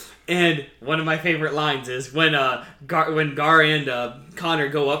flying. And one of my favorite lines is when Gar and Connor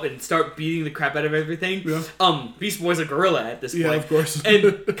go up and start beating the crap out of everything. Yeah. Beast Boy's a gorilla at this point. Yeah, of course.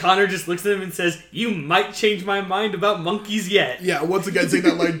 And Connor just looks at him and says, "You might change my mind about monkeys yet." Yeah, once again saying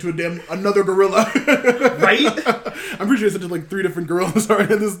that line to another gorilla. Right? I'm pretty sure it's like 3 different gorillas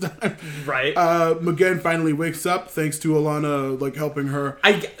already this time. Right. McGann finally wakes up thanks to Alana like helping her.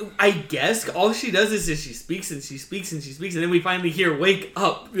 I guess all she does is she speaks and she speaks and she speaks, and then we finally hear "wake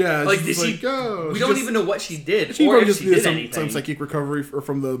up." Yeah, like did she? We don't even know what she did or if she did anything. Some psychic recovery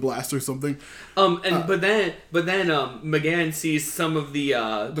from the blast or something. But then McGann sees some of the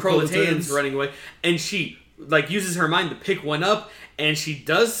Krolataeans running away, and she like uses her mind to pick one up, and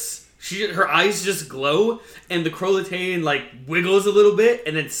her eyes just glow, and the Krolataean like wiggles a little bit,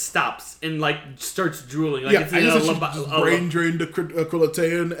 and then stops and like starts drooling. Like it's brain drained a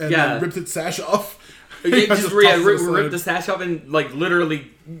Krolataean and then ripped its sash off. Rip the sash off and like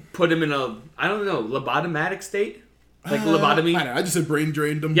literally put him in a lobotomatic state. Like lobotomy. I just said brain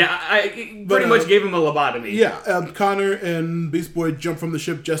drained him. Yeah, I pretty much gave him a lobotomy. Yeah, Connor and Beast Boy jump from the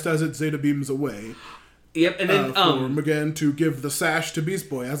ship just as it Zeta beams away. Yep, and then for McGann to give the sash to Beast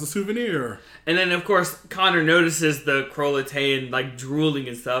Boy as a souvenir. And then of course Connor notices the Krolataean like drooling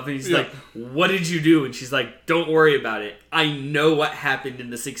and stuff, and he's like, "What did you do?" And she's like, "Don't worry about it. I know what happened in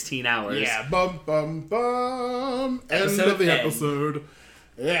the 16 hours." Yeah, bum bum bum. End of the episode.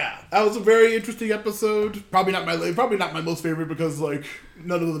 Yeah, that was a very interesting episode. Probably not my most favorite because like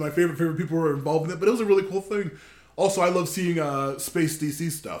none of my favorite people were involved in it, but it was a really cool thing. Also, I love seeing Space DC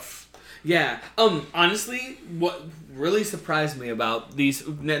stuff. Yeah. Honestly, what really surprised me about these,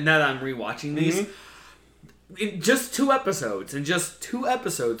 now that I'm rewatching these, in just 2 episodes,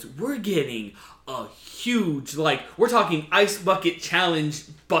 we're getting a huge, like, we're talking ice bucket challenge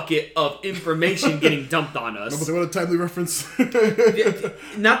bucket of information getting dumped on us. What a timely reference.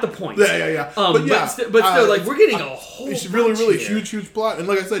 Not the point. Yeah. But still, like, we're getting a whole it's really huge plot. And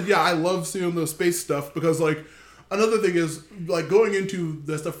like I said, I love seeing the space stuff because, like, another thing is, like, going into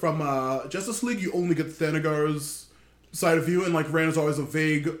the stuff from Justice League, you only get Thanagar's side of view, and, like, Rand is always a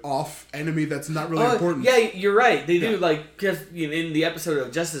vague, off enemy that's not really important. Yeah, you're right. They do, like, because in the episode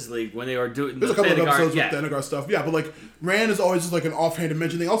of Justice League, when they were doing there's a couple of episodes with Thanagar stuff, but, like, Rand is always just, like, an offhanded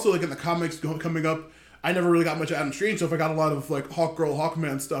mention thing. Also, like, in the comics coming up, I never really got much Adam Strange stuff. I got a lot of, like, Hawkgirl,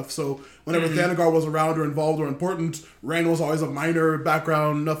 Hawkman stuff, so whenever Thanagar was around or involved or important, Rand was always a minor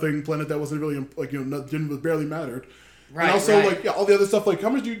background, nothing, planet that wasn't really, like, barely mattered. Right, and also, like, all the other stuff, like, how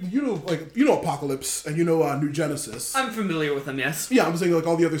much do you know Apocalypse, and New Genesis. I'm familiar with them, yes. Yeah, I'm saying, like,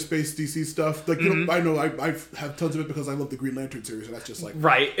 all the other Space DC stuff. Like, I know I have tons of it because I love the Green Lantern series, and that's just, like...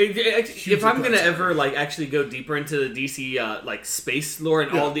 Right. If I'm going to ever, like, actually go deeper into the DC, like, space lore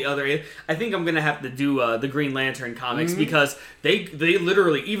and all the other... I think I'm going to have to do the Green Lantern comics because they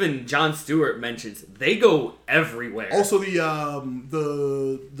literally, even Jon Stewart mentions, they go everywhere. Also,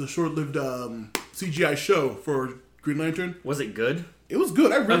 the short-lived CGI show for Green Lantern. Was it good? It was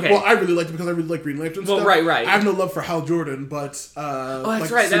good. I really liked it because I really like Green Lantern stuff. Right. I have no love for Hal Jordan, but... that's like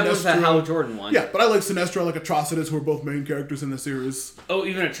right. Sinestro, that was the Hal Jordan one. Yeah, but I like Sinestro, like Atrocitus, who are both main characters in the series. Oh,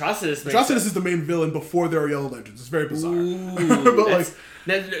 even Atrocitus. Atrocitus is the main villain before there are Yellow Lanterns. It's very bizarre.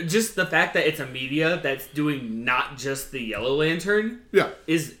 But just the fact that it's a media that's doing not just the Yellow Lantern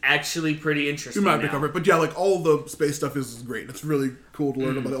is actually pretty interesting. You might cover it. But yeah, like all the space stuff is great. It's really cool to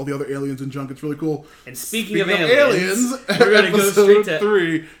learn about all the other aliens and junk. It's really cool. And speaking of aliens, we're going to go straight to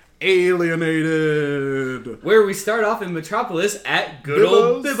 3, Alienated. Where we start off in Metropolis at good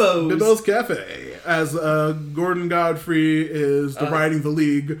old Bibbo's. Bibbo's Cafe. As Gordon Godfrey is deriding the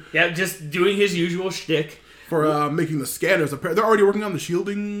League. Yeah, just doing his usual shtick. For making the scanners. They're already working on the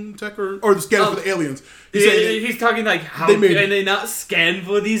shielding tech or the scanners for the aliens. He's talking like, how can they not scan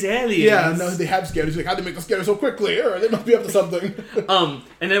for these aliens? Yeah, no, they have scanners. He's like, how'd they make the scanners so quickly? Or they must be up to something. And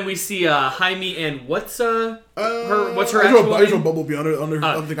then we see Jaime and what's her actual name? Bumblebee on her.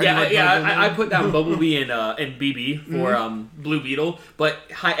 I put down Bumblebee and BB for Blue Beetle, but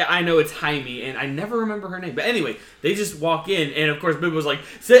I know it's Jaime, and I never remember her name. But anyway, they just walk in, and of course Bibbo's like,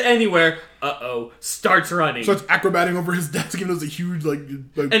 sit anywhere. Starts running. Starts acrobating over his desk, even though it's a huge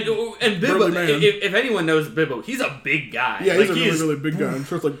and Bibbo, if anyone knows Bibbo, he's a big guy. Yeah, he's a really big guy. He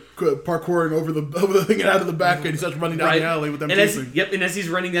starts like parkouring over the thing and out of the back, and he starts running down the alley with them chasing. And as he's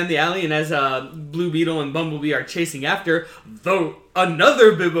running down the alley, and as Blue Beetle and Bumblebee are chasing after, the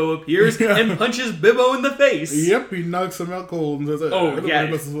another Bibbo appears and punches Bibbo in the face. Yep, he knocks him out cold and says,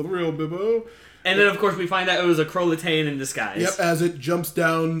 this is the real Bibbo. And then, of course, we find out it was a Krolatan in disguise. Yep, as it jumps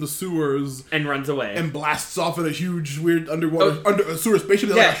down the sewers. And runs away. And blasts off in a huge, weird underwater sewer spaceship.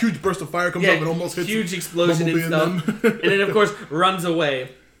 Like a huge burst of fire comes up and almost hits huge explosion and stuff. And then, of course, runs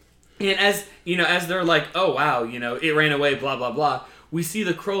away. And as they're like, oh, wow, it ran away, blah, blah, blah, we see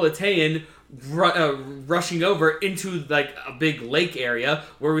the Krolatan rushing over into, like, a big lake area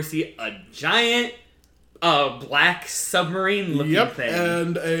where we see a giant... black submarine-looking thing.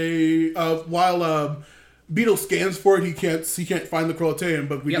 And while Beetle scans for it, he can't find the Krolatan,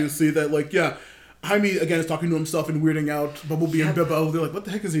 but we do see that, like, Jaime, again, is talking to himself and weirding out Bumblebee and Bibbo. They're like, what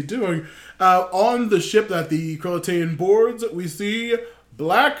the heck is he doing? On the ship that the Krolatan boards, we see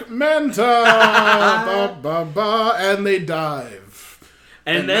Black Manta! Ba, ba, ba, and they dive.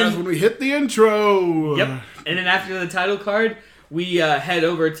 And then that's when we hit the intro. Yep. And then after the title card... we head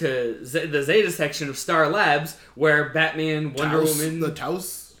over to the Zeta section of Star Labs, where Batman, Wonder Woman... The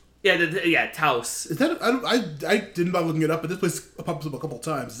Taos? Yeah, Taos. Is that... I didn't bother looking it up, but this place pops up a couple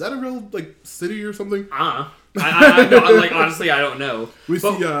times. Is that a real, like, city or something? Honestly, I don't know. We see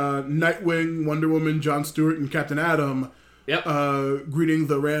Nightwing, Wonder Woman, Jon Stewart, and Captain Atom greeting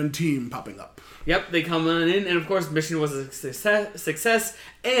the Rand team popping up. Yep, they come on in, and of course, mission was a success,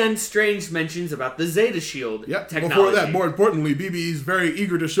 and Strange mentions about the Zeta Shield technology. Before that, more importantly, BB's very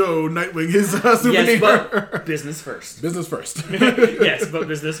eager to show Nightwing his souvenir. Yes, but business first. Business first. Yes, but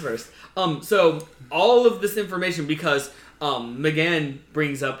business first. So, all of this information, because McGann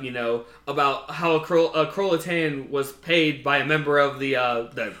brings up, about how a Krolatan was paid by a member of the I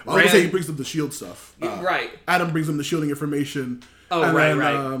was going to say he brings up the shield stuff. Right. Adam brings them the shielding information. Oh, and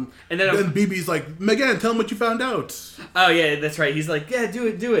right. And then BB's like, McGann, tell him what you found out. Oh, yeah, that's right. He's like, yeah,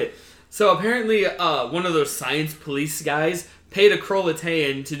 do it. So apparently one of those science police guys paid a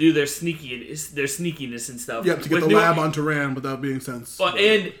Krolatan to do their sneakiness and stuff. Yep, to get the lab onto Rand without being sensed. Well,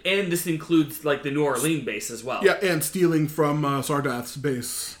 and this includes, like, the New Orleans base as well. Yeah, and stealing from Sardath's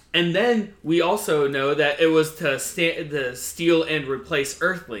base. And then we also know that it was to steal and replace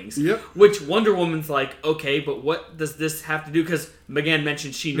Earthlings. Yep. Which Wonder Woman's like, okay, but what does this have to do? Because McGann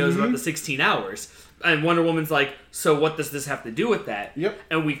mentioned she knows about the 16 hours. And Wonder Woman's like, so what does this have to do with that? Yep.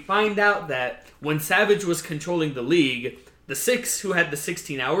 And we find out that when Savage was controlling the League, the Six, who had the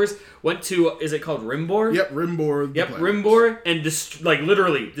 16 hours, went to, is it called Rimbor? Yep, Rimbor. Yep, Rimbor, and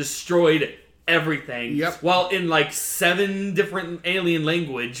literally destroyed everything. Yep. While in like 7 different alien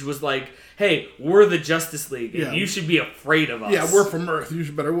language was like, hey, we're the Justice League and you should be afraid of us. Yeah, we're from Earth. You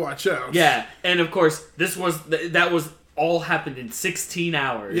should better watch out. Yeah, and of course that was all happened in 16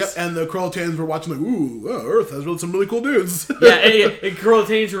 hours. Yep, and the Krollatans were watching like, ooh, Earth has some really cool dudes. and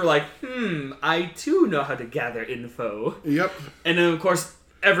Krollatans were like, I too know how to gather info. Yep. And then of course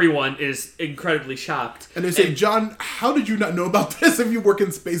everyone is incredibly shocked. And they say, John, how did you not know about this if you work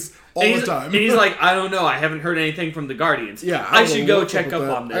in space all the time? And he's like, I don't know. I haven't heard anything from the Guardians. Yeah, I should go check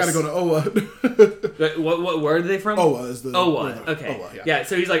up on this. I gotta go to Oa. Where are they from? Oa is the... Oa, okay. Oa, yeah,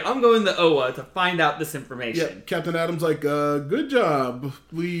 so he's like, I'm going to Oa to find out this information. Yeah, Captain Adam's like, good job.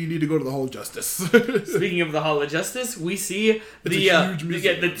 We need to go to the Hall of Justice. Speaking of the Hall of Justice, we see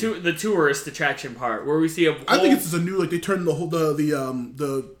the tourist attraction part, where we see I think it's a new, like, they turned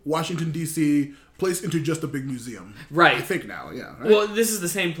the Washington, D.C. place into just a big museum. Right. I think now, yeah. Right? Well, this is the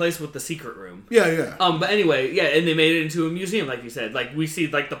same place with the secret room. Yeah. But anyway, and they made it into a museum, like you said. Like, we see,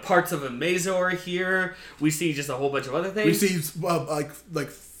 like, the parts of a Mazor here. We see just a whole bunch of other things. We see, like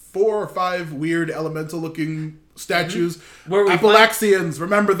 4 or 5 weird elemental-looking statues. Appalachians,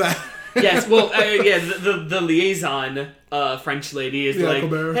 remember that. Yes, well, the liaison French lady is like,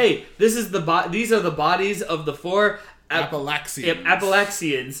 Colbert. Hey, these are the bodies of the 4...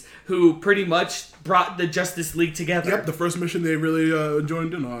 Appalachians, who pretty much brought the Justice League together. Yep, the first mission they really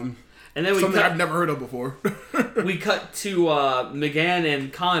joined in on. And then something I've never heard of before. We cut to McGann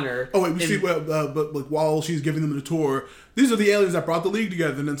and Connor. Oh wait, we see, but while she's giving them the tour, these are the aliens that brought the League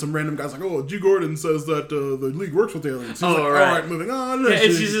together. And then some random guy's like, "Oh, G. Gordon says that the League works with aliens." He's like, right. All right, moving on. Yeah,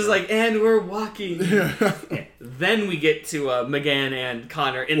 and she's just like, "And we're walking." Yeah. Then we get to McGann and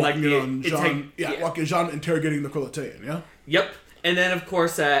Connor in walking Jean interrogating the Krolatan. Yeah. Yep. And then, of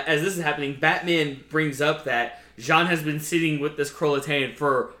course, as this is happening, Batman brings up that Jean has been sitting with this Krolatan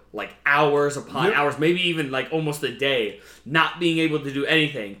for like hours upon hours, maybe even like almost a day, not being able to do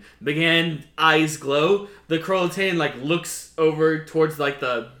anything. McGann eyes glow. The Krolatan like looks over towards like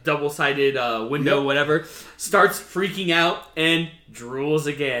the double-sided window, whatever, starts freaking out and drools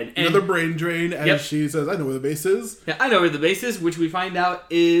again. And, another brain drain, as she says, "I know where the base is." Yeah, I know where the base is, which we find out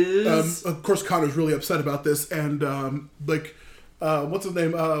is... of course, Connor's really upset about this, and what's his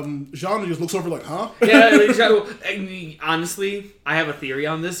name? Jean just looks over like, huh? Yeah, honestly, I have a theory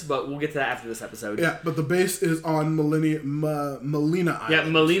on this, but we'll get to that after this episode. Yeah, but the base is on Melina Island. Yeah,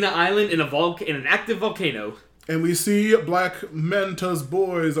 Melina Island in an active volcano. And we see Black Manta's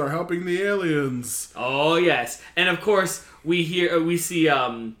boys are helping the aliens. Oh yes, and of course we see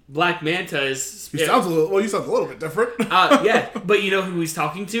Black Manta is. He sounds a little bit different. Yeah, but you know who he's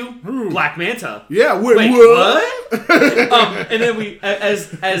talking to? Who? Black Manta. Yeah, wait what? And then we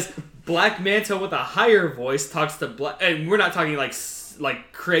as Black Manta with a higher voice talks to Black, and we're not talking like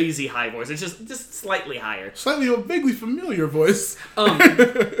crazy high voice. It's just slightly higher, slightly a vaguely familiar voice.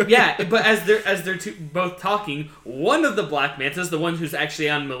 Yeah, but as they're both talking, one of the Black Mantas, the one who's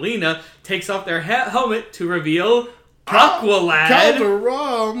actually on Melina, takes off their helmet to reveal Aqualad.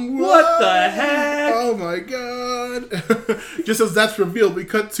 Calderon, what the heck? Oh my god! Just as that's revealed, we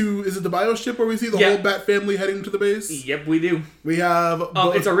cut to is it the bioship where we see the whole Bat family heading to the base? Yep, we do. We have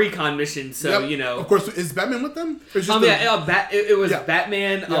it's a recon mission, so you know. Of course, is Batman with them? It was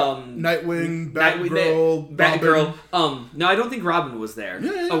Batman, Nightwing, Batgirl. No, I don't think Robin was there.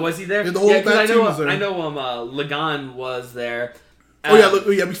 Yeah. Oh, was he there? Yeah, the whole Bat team was there. I know Lagan was there. We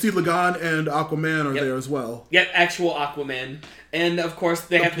see Lagan and Aquaman are there as well. Yep, actual Aquaman, and of course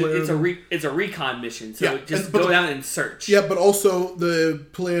they have to. It's a recon mission, so just go down and search. Yeah, but also the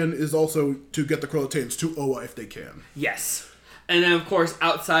plan is also to get the Krolatanes to Oa if they can. Yes, and then of course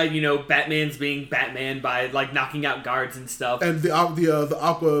outside, you know, Batman's being Batman by like knocking out guards and stuff. And the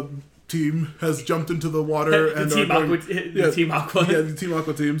Aqua team has jumped into the water and Team Aqua. The Team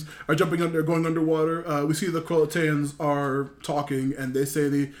Aqua teams are going underwater. We see the Krolatanes are talking, and they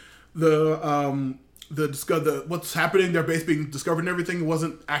say what's happening, their base being discovered and everything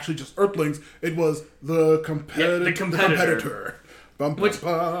wasn't actually just Earthlings. It was the competitor. Which,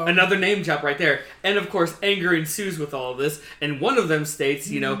 another name drop right there. And of course, anger ensues with all of this. And one of them states,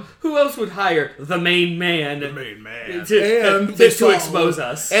 you know, who else would hire the main man? To expose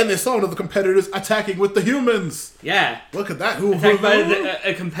us. And they saw one of the competitors attacking with the humans. Yeah. Look at that. Attacked by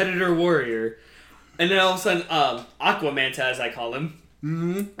a competitor warrior. And then all of a sudden, Aquamanta, as I call him,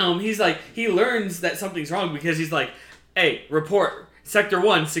 he learns that something's wrong because he's like, hey, report. Sector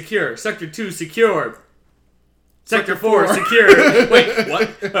 1, secure. Sector 2, secure. Sector 4, secure. Wait, what?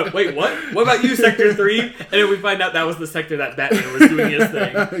 What about you, Sector 3? And then we find out that was the sector that Batman was doing his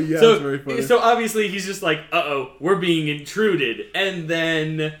thing. Yeah, that's very funny. So obviously he's just like, we're being intruded. And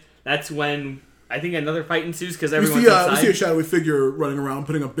then that's when I think another fight ensues because everyone's inside. We see a shadowy figure running around,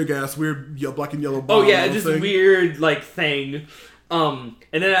 putting a big-ass, weird black and yellow bomb. Oh, yeah, this weird, thing. And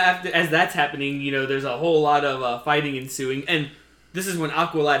then as that's happening, you know, there's a whole lot of fighting ensuing. And this is when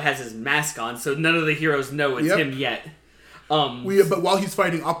Aqualad has his mask on, so none of the heroes know it's him yet. But while he's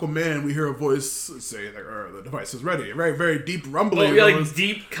fighting Aquaman, we hear a voice say that the device is ready. A very, very deep rumbling. Oh, yeah,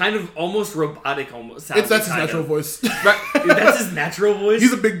 deep, kind of almost robotic almost. That's his natural voice. Right. That's his natural voice?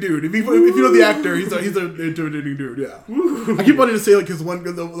 He's a big dude. If you know the actor, he's an intimidating dude, yeah. Ooh. I keep wanting to say his one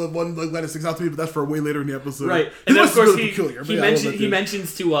line that sticks out to me, but that's for way later in the episode. Right. And then, of course, he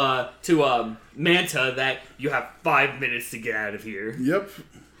mentions to Manta that you have 5 minutes to get out of here. Yep.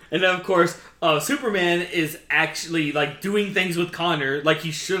 And then, of course, Superman is actually, doing things with Connor like he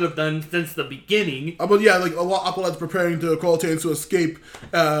should have done since the beginning. But yeah, Aqualad's preparing to Krolatanes to escape,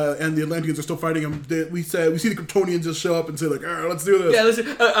 and the Atlanteans are still fighting him. We see the Kryptonians just show up and say, let's do this.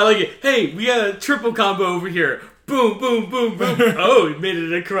 Yeah, I like it. Hey, we got a triple combo over here. Boom, boom, boom, boom. Oh, we made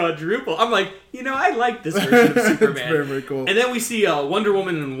it a quadruple. I'm like, I like this version of Superman. It's very, very cool. And then we see Wonder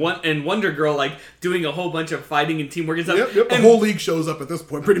Woman and Wonder Girl doing a whole bunch of fighting and teamwork and stuff. Yep. The whole league shows up at this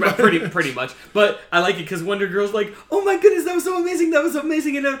point, pretty much. Pretty much. But I like it because Wonder Girl's like, oh my goodness, that was so amazing.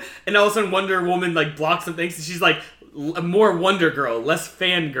 And all of a sudden Wonder Woman blocks some things and she's like, more Wonder Girl, less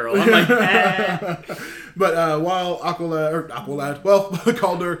fangirl. I'm like, But while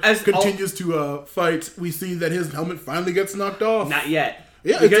Calder continues to fight, we see that his helmet finally gets knocked off. Not yet.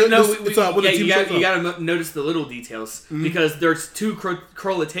 Yeah, you gotta notice the little details because there's two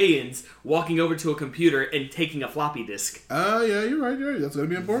Krolatanes walking over to a computer and taking a floppy disk. Yeah, you're right. That's gonna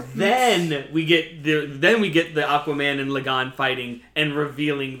be important. Then we get the Aquaman and Lagan fighting and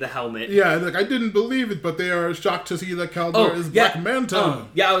revealing the helmet. Yeah, I didn't believe it, but they are shocked to see that Calder is Black Manta.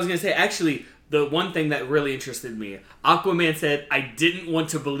 I was gonna say actually. The one thing that really interested me, Aquaman said, I didn't want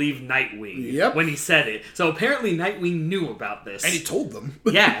to believe Nightwing when he said it. So apparently Nightwing knew about this. And he told them.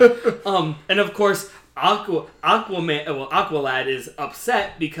 Yeah. And of course, Aqualad is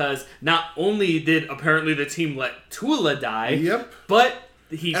upset because not only did apparently the team let Tula die, but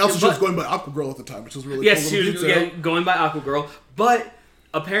she was going by Aquagirl at the time, which was really cool. Yes, she was going by Aquagirl, but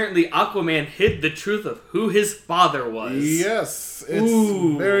apparently Aquaman hid the truth of who his father was. Yes.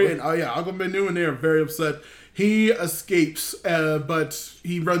 It's very... Aquaman knew, and they are very upset. He escapes, but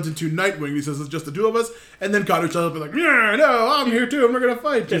he runs into Nightwing. He says, it's just the two of us. And then Connor shows up and like, yeah, no, I'm here too, and we're going to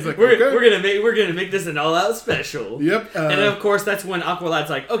fight. He's like, we're okay. we're gonna make this an all-out special. Yep. And then, of course, that's when Aqualad's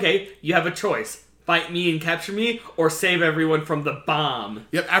like, okay, you have a choice. Fight me and capture me, or save everyone from the bomb.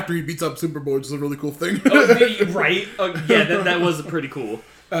 Yep, after he beats up Superboy, which is a really cool thing. Right? That was pretty cool.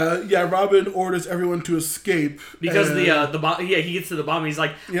 Robin orders everyone to escape because the bomb. Yeah, he gets to the bomb. And he's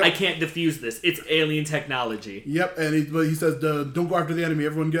like, I can't defuse this. It's alien technology. Yep, and he says, "Don't go after the enemy.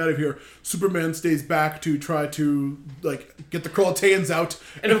 Everyone get out of here." Superman stays back to try to get the Kroltaeans out,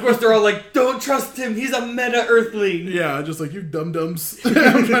 and of course they're all like, "Don't trust him. He's a meta Earthling." Yeah, just like you dum dums. I'm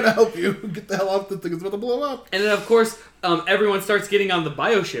trying to help you. Get the hell off the thing. It's about to blow up. And then of course. Everyone starts getting on the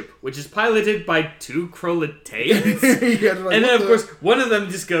bioship, which is piloted by two Kroltaeans. And then, of course, one of them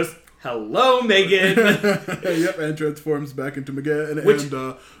just goes, "Hello, Megan." Yep, and transforms back into Megan and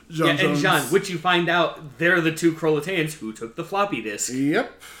Jean, which you find out they're the two Kroltaeans who took the floppy disk.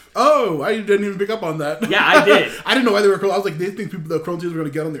 Yep. Oh, I didn't even pick up on that. Yeah, I did. I didn't know why they were. I was like, they think the Kroltaeans were going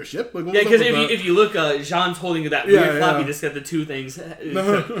to get on their ship. Like, because if you look, Jean's holding that weird floppy disk at the two things.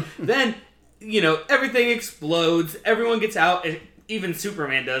 Then. Everything explodes. Everyone gets out. Even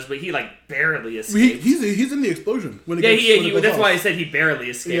Superman does, but he barely escapes. He's in the explosion when it goes that's off. why I said he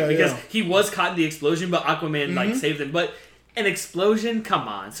barely escaped because he was caught in the explosion, but Aquaman saved him. But an explosion, come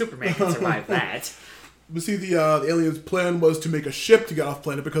on, Superman can survive that. We see the aliens' plan was to make a ship to get off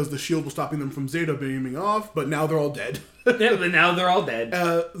planet because the shield was stopping them from Zeta beaming off, but now they're all dead. Yeah, but now they're all dead.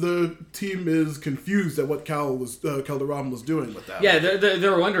 The team is confused at what Calderon was doing with that. Yeah,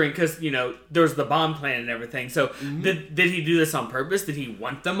 they're wondering because, there's the bomb plan and everything. So did he do this on purpose? Did he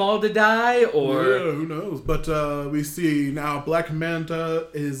want them all to die? Or who knows? But we see now Black Manta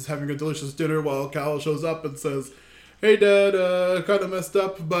is having a delicious dinner while Cal shows up and says, "Hey, Dad, kind of messed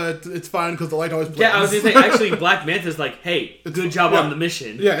up, but it's fine because the light always plays." Yeah, I was going to say, actually, Black Manta's like, "Hey, good job on the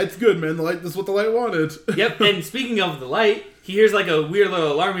mission." Yeah, it's good, man. The light, this is what the light wanted. Yep, and speaking of the light, he hears a weird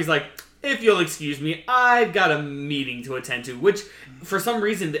little alarm. He's like, "If you'll excuse me, I've got a meeting to attend to," which, for some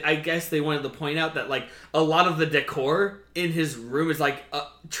reason, I guess they wanted to point out that, a lot of the decor in his room is, a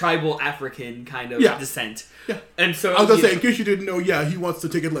tribal African kind of descent. Yeah. And so... I was going to say, in case you didn't know, he wants to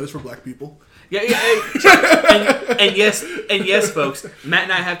take in letters for black people. Yeah. And yes, folks, Matt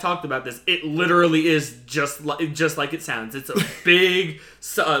and I have talked about this. It literally is just like it sounds. It's a big,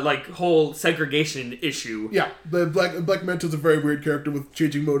 whole segregation issue. Yeah, the Black Manta's a very weird character with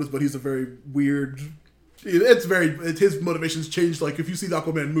changing motives, but he's a very weird. His motivations changed. If you see the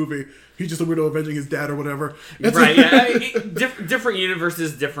Aquaman movie, he's just a weirdo avenging his dad or whatever. Right? Yeah, different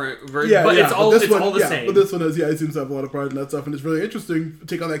universes, different. But it's all the same. But this one is he seems to have a lot of pride in that stuff, and it's really interesting to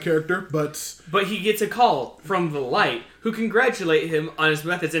take on that character. But he gets a call from the Light, who congratulate him on his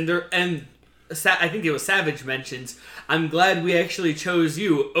methods, and I think it was Savage mentions, "I'm glad we actually chose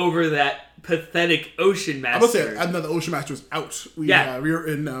you over that pathetic Ocean Master." I must say, I'm not the Ocean Master's out. We're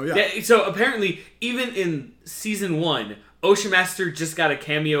in now. Yeah. So apparently, even in season 1, Ocean Master just got a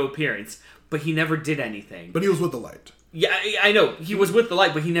cameo appearance, but he never did anything. But he was with the Light. Yeah, I know he was with the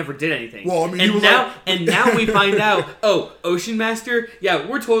Light, but he never did anything. Well, I mean, now we find out. Oh, Ocean Master. Yeah,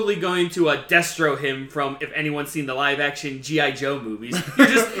 we're totally going to destro him from. If anyone's seen the live action G.I. Joe movies,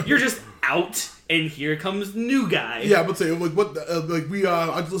 you're just out. And here comes new guy. Yeah, but say I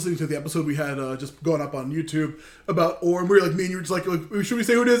was listening to the episode we had just going up on YouTube about Orm. We were me and you were just like, should we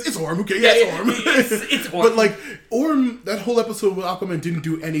say who it is? It's Orm. Okay, yeah, it's Orm. It's Orm. But Orm, that whole episode with Aquaman didn't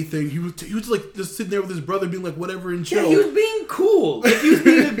do anything. He was just sitting there with his brother, being whatever and chill. Yeah, he was being cool. He was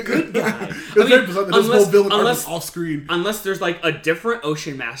being a good guy. His whole villain arc was off screen. Unless there's a different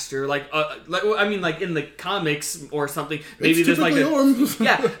Ocean Master, in the comics or something. Maybe there's Orm.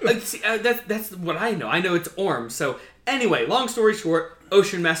 Yeah, that's what I know. I know it's Orm. So anyway, long story short,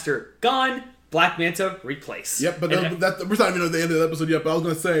 Ocean Master gone, Black Manta replaced. Yep, but we're not even at the end of the episode yet. But I was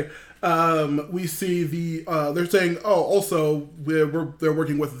going to say, we see they're saying, also they're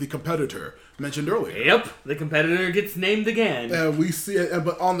working with the competitor mentioned earlier. Yep, the competitor gets named again. We see it,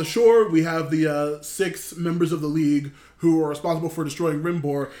 but on the shore we have the 6 members of the League who are responsible for destroying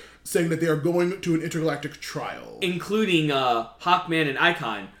Rimbor, saying that they are going to an intergalactic trial, including Hawkman and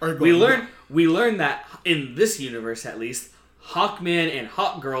Icon. We learn that in this universe, at least, Hawkman and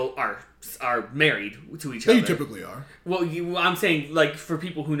Hawkgirl are married to each other. They typically are. Well, I'm saying, like, for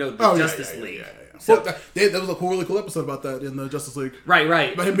people who know the Justice League. Yeah. So, well, that was a really cool episode about that in the Justice League. Right.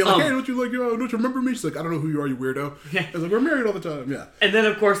 About him being like, hey, don't you remember me? She's like, I don't know who you are, you weirdo. Yeah. I was like, we're married all the time, yeah. And then,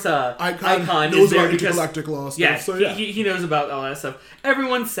 of course, Icon knows is there about intergalactic law stuff. Yeah, so, yeah. He knows about all that stuff.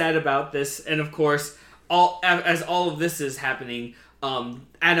 Everyone's sad about this, and of course, as all of this is happening,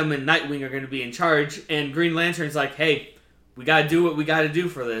 Adam and Nightwing are going to be in charge, and Green Lantern's like, hey, we gotta do what we gotta do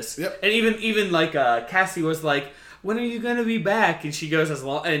for this. Yep. And even like Cassie was like, when are you gonna be back? And she goes,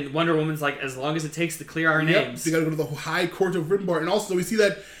 and Wonder Woman's like, as long as it takes to clear our names. You gotta go to the High Court of Rimbar. And also we see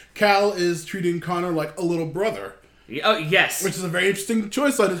that Cal is treating Connor like a little brother. Oh, yes. Which is a very interesting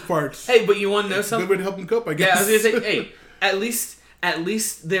choice on his part. Hey, but you want to know something? Good way to help him cope, I guess. Yeah, I was gonna say, hey, at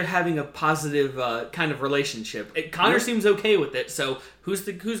least they're having a positive kind of relationship. Connor seems okay with it, so who's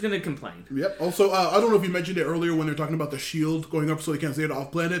gonna complain? Yep. Also, I don't know if you mentioned it earlier when they were talking about the shield going up so they can't stay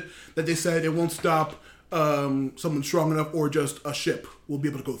off planet, that they said it won't stop someone strong enough or just a ship will be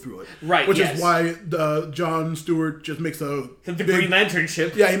able to go through it. Right. Which is why John Stewart just makes the Green Lantern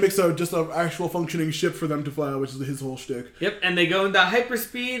ship. Yeah, he makes just an actual functioning ship for them to fly, which is his whole shtick. Yep, and they go into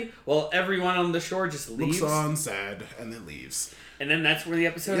hyperspeed while everyone on the shore just leaves. Looks on, sad, and then leaves. And then that's where the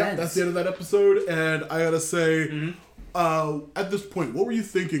episode ends. That's the end of that episode, and I gotta say, at this point, what were you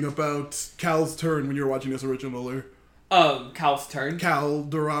thinking about Cal's turn when you were watching this originally? Cal's turn. Cal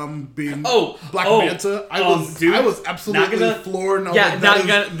Durham being Black Manta. I was absolutely floored.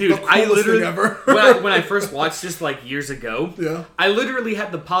 I literally when I first watched this like years ago, I literally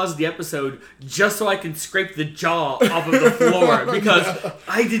had to pause the episode just so I could scrape the jaw off of the floor because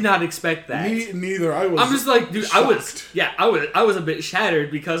I did not expect that. Me neither. I'm just like, dude, shocked. I was a bit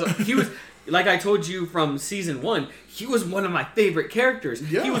shattered because he was. Like I told you from season 1, he was one of my favorite characters.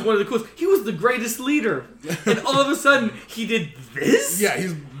 Yeah. He was one of the coolest. He was the greatest leader. And all of a sudden, he did this? Yeah,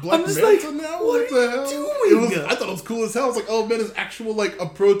 he's Black Manta like, now? What the hell? Doing? I thought it was cool as hell. I was like, oh man, his actual, like, a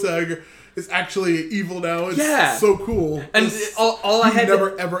protag is actually evil now. It's so cool. And all I had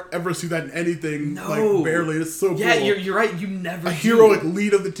never, ever see that in anything. No. Like, barely. It's so cool. Yeah, you're right. You never A heroic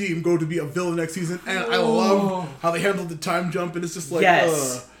lead of the team go to be a villain next season. And I love how they handled the time jump. And it's just like,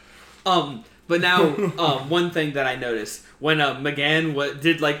 But now, one thing that I noticed when McGann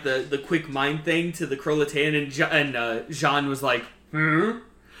did like the quick mind thing to the Krolatan and Jean was like,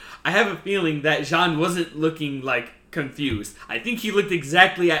 I have a feeling that Jean wasn't looking like confused. I think he looked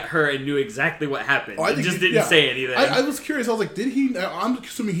exactly at her and knew exactly what happened. And just didn't say anything. I was curious. I was like, did he? I'm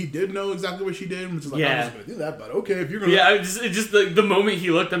assuming he did know exactly what she did. And just like, I'm just gonna do that, but okay, if you're gonna. Yeah, just the moment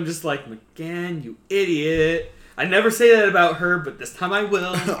he looked, I'm just like, McGann, you idiot. I never say that about her, but this time I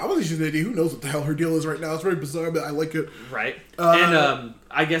will. I believe she's an idiot. Who knows what the hell her deal is right now? It's very bizarre, but I like it. Right. And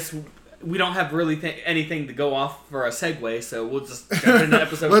I guess we don't have really anything to go off for a segue, so we'll just jump into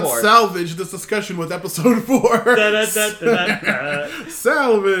episode 4. Let's salvage this discussion with episode 4.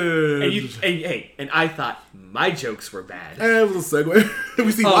 Salvage! And I thought my jokes were bad. And it was a segue.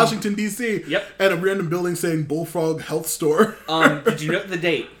 We see Washington, D.C. Yep. At a random building saying Bullfrog Health Store. Did you note the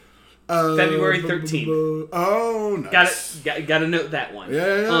date? February 13th. Oh, nice. Gotta note that one.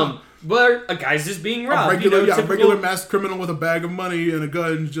 Yeah. But a guy's just being robbed. A regular masked criminal with a bag of money and a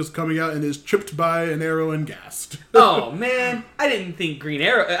gun just coming out and is tripped by an arrow and gassed. Oh, man. I didn't think Green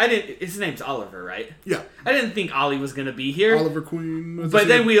Arrow... His name's Oliver, right? Yeah. I didn't think Ollie was going to be here. Oliver Queen. But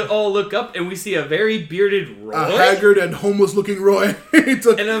then we all look up and we see a very bearded Roy. A haggard and homeless-looking Roy.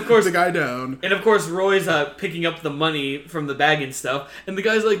 And of course... the guy down. And of course, Roy's picking up the money from the bag and stuff. And the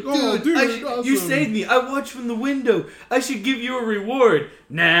guy's like, dude awesome. You saved me. I watched from the window. I should give you a reward.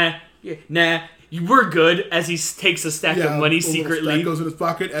 Nah, we're good, as he takes a stack of money secretly. Stack goes in his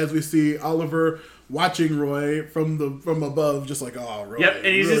pocket as we see Oliver watching Roy from above, just like, oh, Roy. Yep, and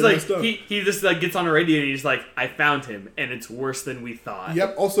he's really just like, he just like gets on a radio and he's like, I found him, and it's worse than we thought.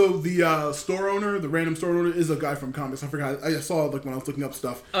 Yep, also the store owner, the random store owner, is a guy from comics. I forgot, I saw it like when I was looking up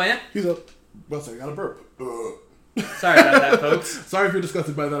stuff. Oh, yeah? He's I got a burp. Sorry about that, folks. Sorry if you're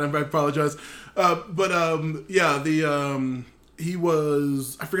disgusted by that, I apologize. He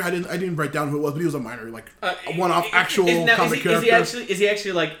was... I forgot. I didn't write down who it was, but he was a minor, like a one-off actual comic character. Is he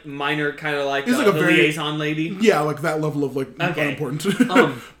actually like minor, kind of like, like the liaison lady? Yeah, like that level of unimportant.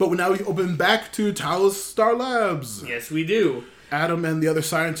 But now we open back to Talos Star Labs. Yes, we do. Adam and the other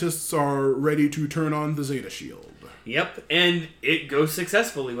scientists are ready to turn on the Zeta Shield. Yep, and it goes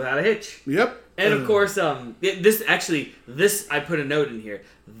successfully without a hitch. Yep. And of course, this I put a note in here.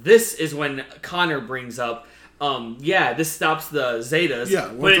 This is when Connor brings up this stops the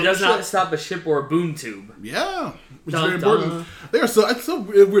Zetas, but it does not stop a ship or a boom tube. Yeah, which is very important. It's so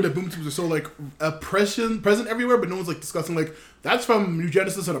weird that boom tubes are so like present everywhere, but no one's like discussing like that's from New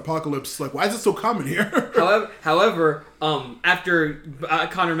Genesis and Apocalypse. Like, why is it so common here? However, after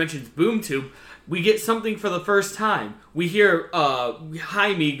Connor mentions boom tube, we get something for the first time. We hear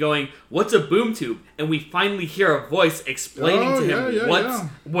Jaime going, "What's a boom tube?" And we finally hear a voice explaining to him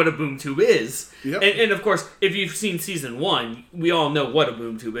what a boom tube is. Yep. And of course, if you've seen season 1, we all know what a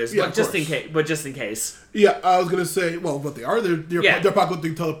boom tube is. Yeah, but just in case. Yeah, I was gonna say, well, what they are, they're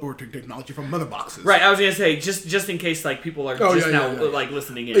apocalyptic teleporting technology from mother boxes. Right, I was gonna say just in case like people are like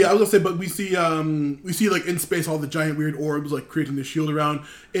listening in. Yeah, I was gonna say, but we see like in space all the giant weird orbs like creating the shield around.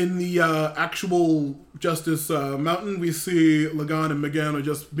 In the actual Justice Mountain, we see Lagan and Megan are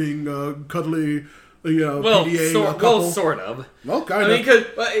just being cuddly. PDA couple. Sort of. Well, kind of. I mean, because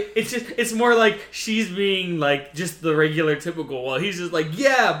it's more like she's being like just the regular typical. While he's just like,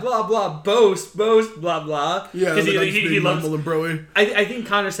 yeah, blah blah, boast, blah blah. Yeah, because he loves and broy. I think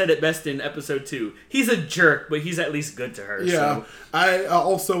Connor said it best in episode 2. He's a jerk, but he's at least good to her. Yeah. So. I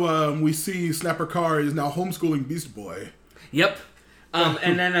also we see Snapper Carr is now homeschooling Beast Boy. Yep.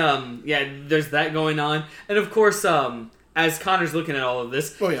 And then there's that going on, and of course as Connor's looking at all of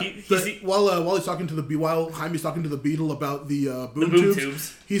this, while he's talking to while Jaime's talking to the Beetle about the boom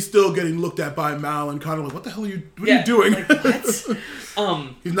tubes, he's still getting looked at by Mal and Connor like, what the hell are you doing? Like, what?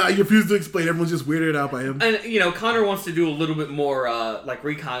 He refused to explain. Everyone's just weirded out by him. And Connor wants to do a little bit more like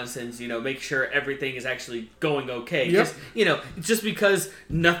reconnaissance. Make sure everything is actually going okay. Yep. Just because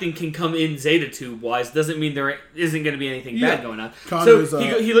nothing can come in Zeta Tube wise doesn't mean there isn't going to be anything bad going on. Connor's,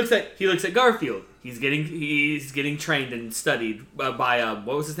 so he looks at Garfield. He's getting trained and studied by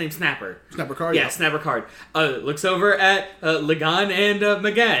what was his name? Snapper Card. Yeah, Snapper Card. Looks over at Lagan and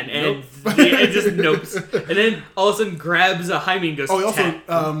Megan and just nopes. And then all of a sudden grabs Jaime and goes. Oh, also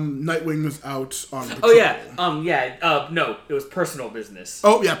Nightwing was out on. No, it was personal business.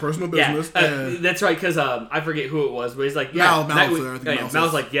 Oh yeah, personal business. Yeah, that's right. Because I forget who it was, but he's like,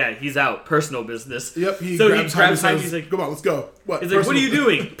 Mal's like, yeah, he's out. Personal business. Yep. He grabs Jaime. He's like, come on, let's go. What? He's like, what are you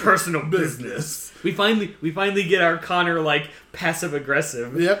doing? Personal business. We finally get our Connor like passive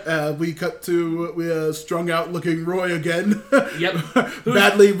aggressive. Yep. We cut to strung out looking Roy again. Yep.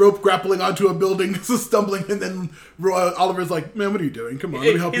 Badly rope grappling onto a building, stumbling, and then Oliver's like, "Man, what are you doing? Come on,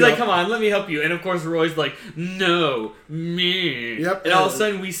 let me help you." He's like, "Come on, let me help you." And of course, Roy's like, "No, me." Yep. And all of a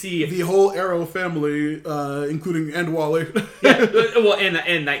sudden, we see the whole Arrow family, including and Wally. Yeah. Well, and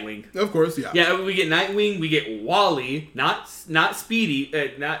Nightwing. Of course, yeah. Yeah, we get Nightwing. We get Wally. Not Speedy.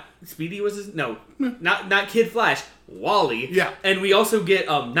 Not Speedy was his not Kid Flash. Wally. Yeah. And we also get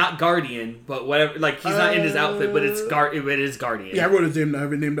not Guardian, but whatever. Like he's not in his outfit, but it is Guardian. Yeah, I wrote his name. I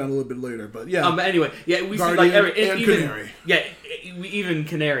have it named down a little bit later, but yeah. But anyway, yeah, we Guardian see like even Canary. Yeah, even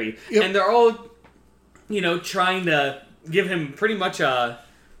Canary, yep. And they're all, trying to give him pretty much a.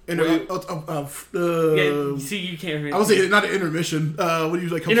 See, you can't hear. I was saying not an intermission. What do you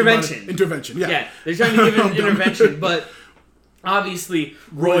like? Intervention. Intervention. Yeah. Yeah, they're trying to give him intervention, but. Obviously,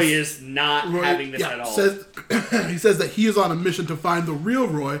 Roy is not having this at all. He says that he is on a mission to find the real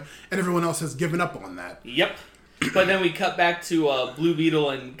Roy, and everyone else has given up on that. Yep. But then we cut back to Blue Beetle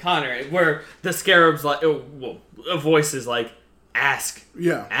and Connor, where the Scarab's like, a voice is like, ask.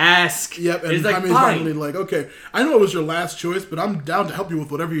 Yeah. Ask. Yep, and Jaime's finally like, okay, I know it was your last choice, but I'm down to help you with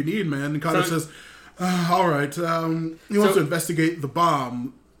whatever you need, man. And Connor says, all right. He wants to investigate the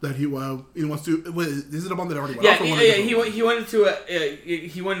bomb. That he wants to. Is it a bomb that already went off? He wanted to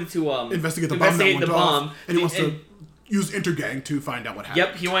investigate the bomb, and he wants to use Intergang to find out what happened.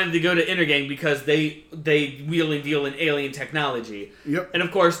 Yep, he wanted to go to Intergang because they wheel and deal in alien technology. Yep, and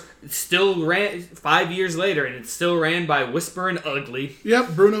of course, it still ran 5 years later, and it's still ran by Whisper and Ugly.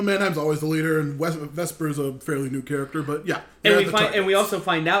 Yep, Bruno Mannheim's always the leader, and Vesper's a fairly new character, but yeah. And we also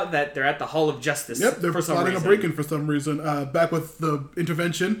find out that they're at the Hall of Justice. Yep, they're plotting a break-in for some reason. Back with the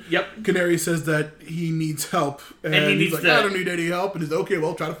intervention. Yep. Canary says that he needs help, and he's like, I don't need any help, and he's like, okay,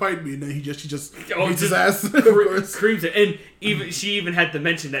 well, try to fight me, and then she just beats his ass. Of course, screams it, and she even had to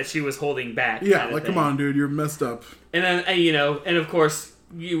mention that she was holding back. Yeah, like come on, dude, you're messed up. And then and of course.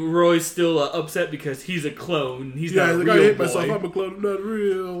 Roy's still upset because he's a clone. He's not a real I hate boy. myself. I'm a clone. I'm not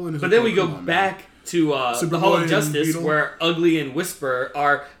real. But then we go back to the Hall of Justice, where Ugly and Whisper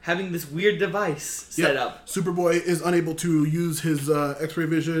are having this weird device set up. Superboy is unable to use his X-ray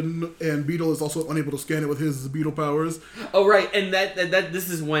vision, and Beetle is also unable to scan it with his Beetle powers. Oh right, and that this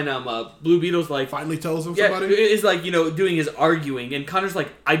is when Blue Beetle's like finally tells him somebody is like doing his arguing, and Connor's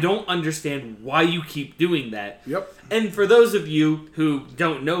like, I don't understand why you keep doing that. Yep. And for those of you who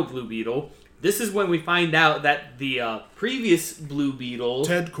don't know Blue Beetle, this is when we find out that the previous Blue Beetle...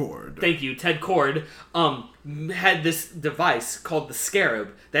 Ted Cord. Thank you, Ted Cord, had this device called the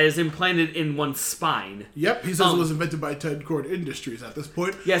Scarab that is implanted in one's spine. Yep, he says it was invented by Ted Cord Industries at this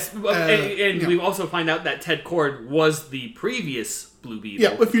point. Yes, and we also find out that Ted Cord was the previous Blue Beetle.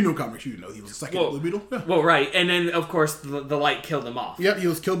 Yeah, if you know comics, you know he was the second Blue Beetle. Yeah. Well, right, and then, of course, the light killed him off. Yep, he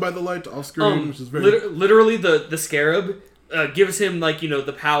was killed by the light off screen, which is very... Literally, the Scarab... gives him, like,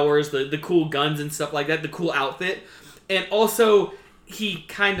 the powers, the cool guns and stuff like that, the cool outfit. And also, he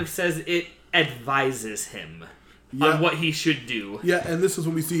kind of says it advises him on what he should do. Yeah, and this is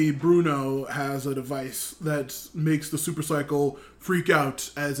when we see Bruno has a device that makes the Supercycle freak out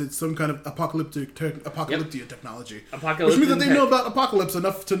as it's some kind of apocalyptic technology. Which means that they know about Apocalypse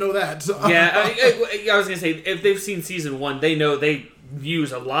enough to know that. Yeah, I was going to say, if they've seen Season 1, they know they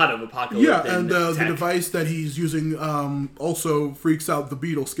use a lot of Apocalypse. Yeah, and the device that he's using also freaks out the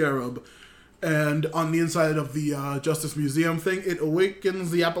Beetle Scarab. And on the inside of the Justice Museum thing, it awakens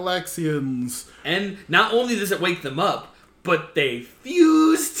the Appalachians. And not only does it wake them up, but they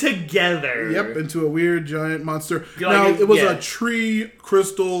fuse together. Yep, into a weird giant monster. Now, it was a tree,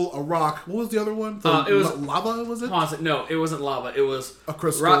 crystal, a rock. What was the other one? It was lava, was it? No, it wasn't lava. It was a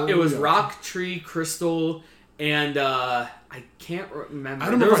crystal. It was rock, tree, crystal, and I can't remember. I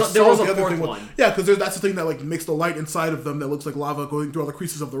don't know if there was a fourth one. Yeah, because that's the thing that makes the light inside of them that looks like lava going through all the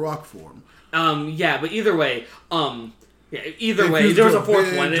creases of the rock form. Yeah, but either way, there was a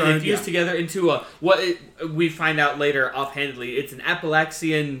fourth one, and they fused together into we find out later offhandedly, it's an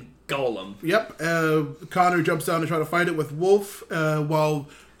Appalachian golem. Yep. Connor jumps down to try to fight it with Wolf, while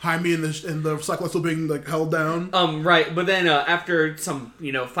Jaime and the Cycle are still being held down. Right, but then after some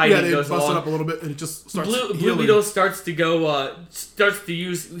fighting goes bust along, it up a little bit, and it just starts. Blue Beetle starts to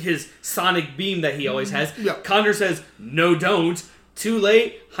use his sonic beam that he always has. Yep. Connor says, "No, don't." Too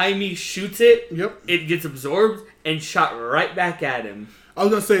late. Jaime shoots it. Yep. It gets absorbed and shot right back at him. I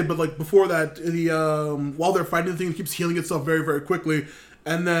was gonna say, but before that, while they're fighting, the thing keeps healing itself very, very quickly,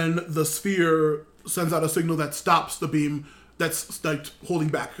 and then the sphere sends out a signal that stops the beam that's holding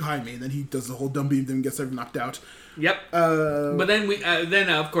back Jaime, and then he does the whole dumb beam thing and gets everyone knocked out. Yep. But then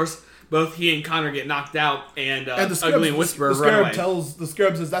of course, both he and Connor get knocked out, and the Ugly and Whisperer run away. The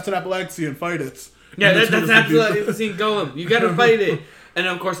Scarab says, "That's an Appalachian, fight it." Yeah, that's Appalachian golem. You gotta fight it. And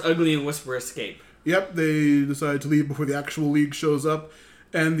of course, Ugly and Whisperer escape. Yep, they decide to leave before the actual League shows up.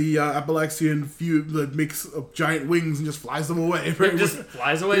 And the Appalachian makes giant wings and just flies them away. It just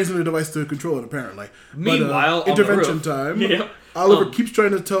flies away. Using a device to control it, apparently. Meanwhile, intervention time. Yep. Oliver keeps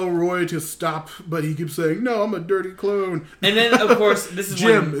trying to tell Roy to stop, but he keeps saying, "No, I'm a dirty clone." And then, of course, this is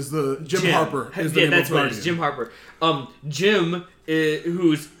Jim Harper. That's what it is. Jim Harper. Jim,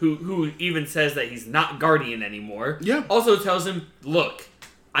 who even says that he's not Guardian anymore. Yeah. Also tells him, "Look,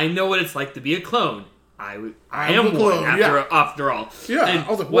 I know what it's like to be a clone. I am one after all." Yeah, and I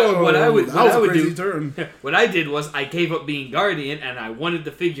was like, whoa, that was a crazy turn. What I did was I gave up being Guardian, and I wanted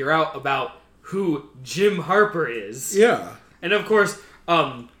to figure out about who Jim Harper is. Yeah. And of course,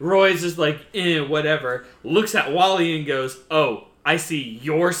 Roy's just whatever. Looks at Wally and goes, "Oh, I see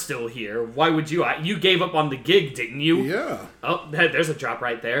you're still here. Why would you? You gave up on the gig, didn't you?" Yeah. Oh, there's a drop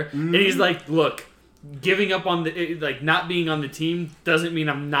right there. Mm-hmm. And he's like, "Look, giving up on not being on the team doesn't mean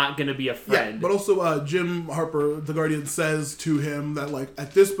I'm not gonna be a friend." Yeah, but also Jim Harper, the Guardian, says to him that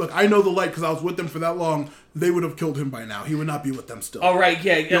at this book, I know the light because I was with them for that long. They would have killed him by now. He would not be with them still. Oh right,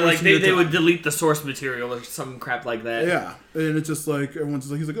 yeah, they would delete the source material or some crap like that. Yeah, and it's just everyone's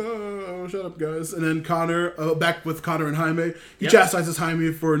just he's like, "Oh, shut up, guys." And then Connor, back with Connor and Jaime, he chastises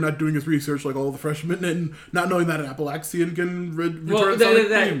Jaime for not doing his research like all the freshmen and not knowing that an Appalachian can return sonic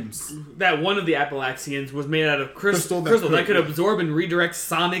beams. That one of the Appalachians was made out of crystal that could absorb and redirect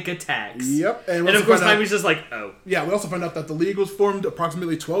sonic attacks. Yep, and of course Jaime's just like, "Oh." Yeah, we also find out that the League was formed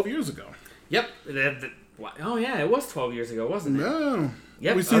approximately 12 years ago. Yep. Oh yeah, it was 12 years ago, wasn't it? No.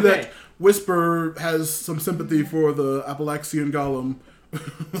 Yep. We see that Whisper has some sympathy for the Appalachian golem.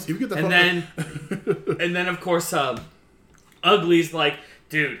 See, we get that and then of course, Ugly's like,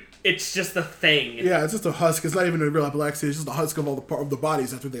 "Dude, it's just a thing." Yeah, it's just a husk. It's not even a real Appalachian. It's just a husk of all the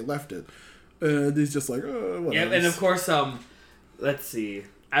bodies after they left it. And he's just like, "Oh, whatever." Yeah, and of course, let's see.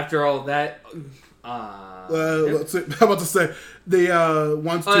 After all that. Let's see, how about to say they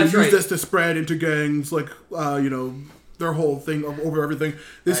want to use this to spread into gangs, their whole thing over everything.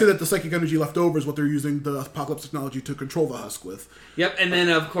 They say that the psychic energy left over is what they're using the Apocalypse technology to control the husk with. Yep, and then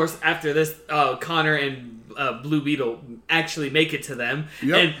of course after this, Connor and Blue Beetle actually make it to them.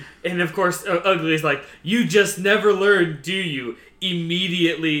 Yep. And of course Ugly's like, "You just never learn, do you?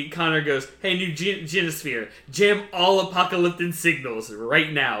 immediately Connor goes, "Hey, new Genosphere, jam all apocalyptic signals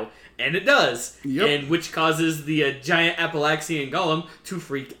right now." And it does. Yep. And which causes the giant Apalaxian golem to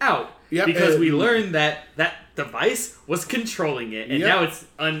freak out. Yep. Because we learned that device was controlling it, and now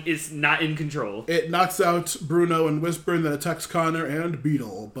it's not in control. It knocks out Bruno and Whisper, and then attacks Connor and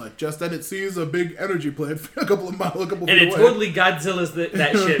Beetle. But just then it sees a big energy plant a couple feet away. And it totally Godzilla's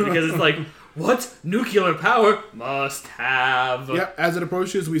that shit, because it's like, what? Nuclear power? Must have. Yeah, as it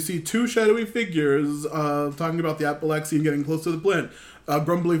approaches, we see two shadowy figures talking about the Apalaxian getting close to the plant. A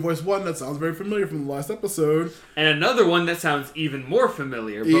grumbly voice one that sounds very familiar from the last episode. And another one that sounds even more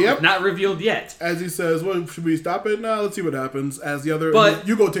familiar, but not revealed yet. As he says, well, should we stop it? No, let's see what happens. As the other... But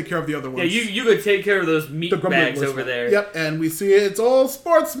you go take care of the other ones. Yeah, you go take care of those meat bags over there. Yep, and we see it's all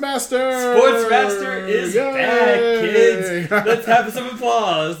Sportsmaster! Sportsmaster is back, kids! Let's have some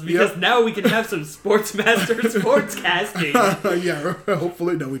applause, because now we can have some Sportsmaster sportscasting. Yeah,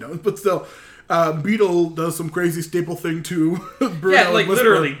 hopefully. No, we don't. But still... Beetle does some crazy staple thing to Bruno. Yeah, like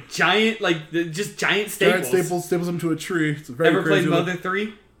literally giant, just giant staples. Giant staples him to a tree. It's very Ever crazy. played Mother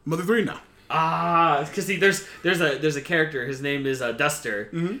 3? Mother 3, no. Because see, there's a character. His name is Duster.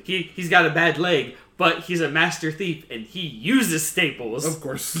 Mm-hmm. He's got a bad leg, but he's a master thief, and he uses staples. Of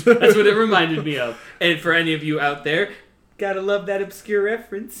course. That's what it reminded me of. And for any of you out there, gotta love that obscure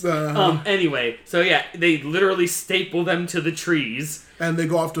reference. Anyway, so yeah, they literally staple them to the trees. And they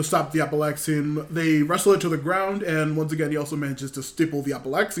go off to stop the Apalaxian. They wrestle it to the ground, and once again, he also manages to staple the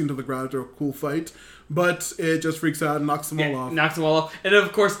Apalaxian to the ground after a cool fight. But it just freaks out and knocks them all off. Knocks them all off. And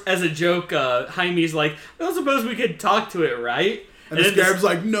of course, as a joke, Jaime's like, I don't suppose we could talk to it, right? And the Scarab's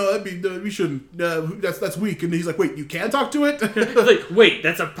like, no, we shouldn't. That's weak. And he's like, wait, you can talk to it? Like, wait,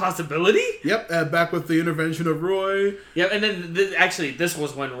 that's a possibility? Yep, back with the intervention of Roy. Yep, and then actually, this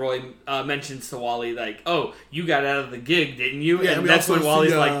was when Roy mentions to Wally, like, oh, you got out of the gig, didn't you? Yeah, and that's when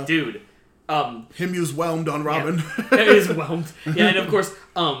Wally's like, dude. Him use whelmed on Robin. Yeah, is whelmed. Yeah, and of course,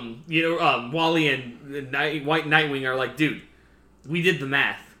 Wally and White Nightwing are like, dude, we did the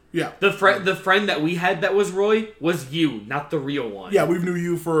math. Yeah. The friend that we had that was Roy was you, not the real one. Yeah, we've knew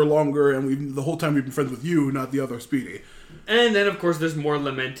you for longer, and the whole time we've been friends with you, not the other Speedy. And then, of course, there's more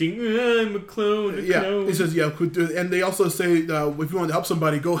lamenting. I'm a clone. He says, yeah, and they also say, if you want to help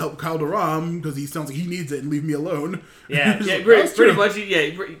somebody, go help Kyle Duram, because he sounds like he needs it, and leave me alone. Yeah, pretty much,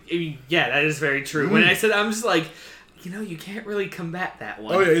 yeah, that is very true. When I said, I'm just like, you can't really combat that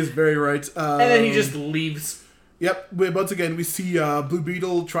one. Oh, yeah, he's very right. And then he just leaves. Yep, once again, we see Blue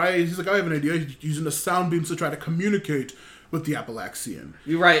Beetle he's like, I have an idea, he's using the sound beams to try to communicate with the Apalaxian.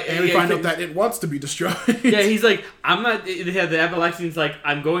 You're right. And we find out that it wants to be destroyed. Yeah, he's like, the Apalaxian's like,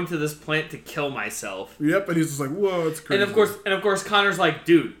 I'm going to this plant to kill myself. Yep, and he's just like, whoa, it's crazy. And of course, Connor's like,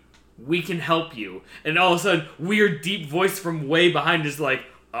 dude, we can help you. And all of a sudden, weird deep voice from way behind is like,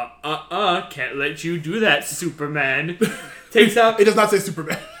 can't let you do that, Superman. Takes out. It does not say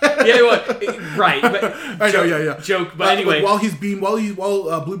Superman. Yeah, right. But I know, yeah. Joke, but anyway. While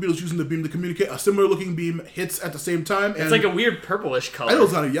Blue Beetle's using the beam to communicate, a similar looking beam hits at the same time. And it's like a weird purplish color. I know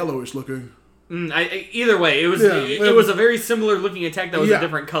it's not a yellowish looking. Either way, it was a very similar looking attack that was a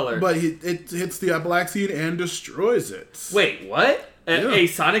different color. But it hits the Apalaxian and destroys it. Wait, what? A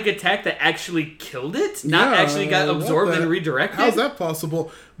sonic attack that actually killed it? Not actually got absorbed and redirected? How's that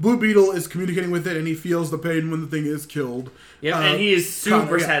possible? Blue Beetle is communicating with it, and he feels the pain when the thing is killed. Yeah, and he is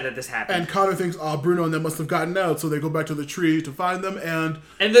super sad that this happened. And Connor thinks, Bruno and them must have gotten out, so they go back to the tree to find them, and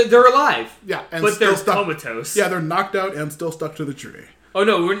they're alive. Yeah, but they're comatose. Yeah, they're knocked out and still stuck to the tree. Oh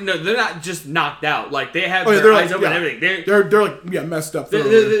no, they're not just knocked out. Like they have their eyes open and everything. They're like messed up.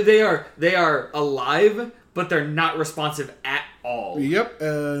 They are alive, but they're not responsive at all. Yep,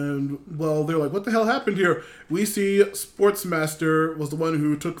 and they're like, what the hell happened here? We see Sportsmaster was the one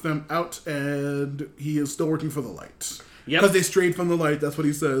who took them out, and he is still working for the light. Yep. Because they strayed from the light, that's what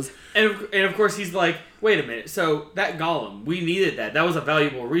he says. And of course he's like, wait a minute, so that golem, we needed that. That was a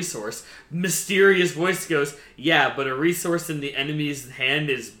valuable resource. Mysterious voice goes, yeah, but a resource in the enemy's hand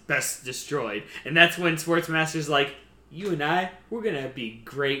is best destroyed. And that's when Sportsmaster's like, you and I, we're going to be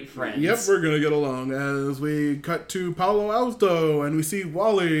great friends. Yep, we're going to get along. As we cut to Palo Alto, and we see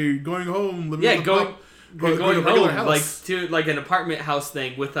Wally going home. Going home, to an apartment house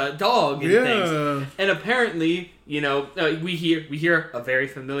thing with a dog and things. And apparently, we hear a very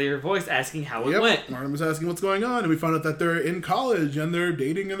familiar voice asking how it went. Martin was asking what's going on, and we found out that they're in college, and they're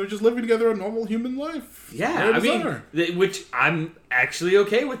dating, and they're just living together a normal human life. Yeah, which I'm actually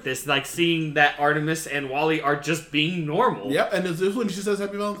okay with this. Like, seeing that Artemis and Wally are just being normal. Yep, and is this when she says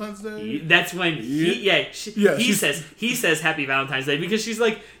Happy Valentine's Day? That's when he says Happy Valentine's Day, because she's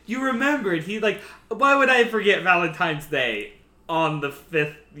like, you remembered. He's like, why would I forget Valentine's Day? on the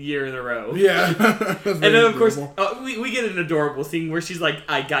 5th year in a row. Yeah. And then, of course, we get an adorable scene where she's like,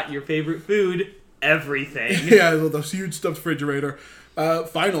 I got your favorite food, everything. Yeah, with a huge stuffed refrigerator.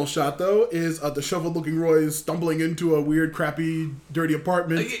 Final shot, though, is disheveled-looking Roy stumbling into a weird, crappy, dirty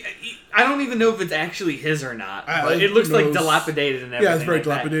apartment. I don't even know if it's actually his or not. But it looks like dilapidated and everything. Yeah, it's very like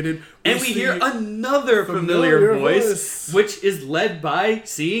dilapidated. And we hear another familiar voice, which is led by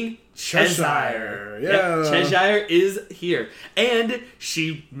seeing Cheshire. Yeah. Yep, Cheshire is here. And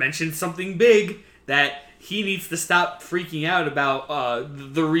she mentioned something big that he needs to stop freaking out about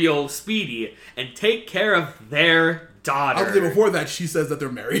the real Speedy and take care of their daughter. I was saying before that, she says that they're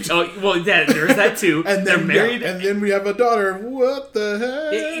married. Oh, well, yeah, there's that too. And then, they're married. Yeah, and then we have a daughter. What the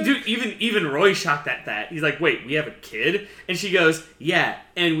heck? Dude, even Roy shocked at that. He's like, wait, we have a kid? And she goes, yeah.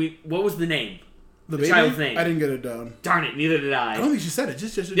 And what was the name? The child's name. I didn't get it down. Darn it, neither did I. I don't think she said it.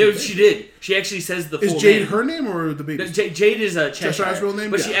 Just no, she did. She actually says the full name. Is Jade her name or the baby? Jade is Cheshire's real name?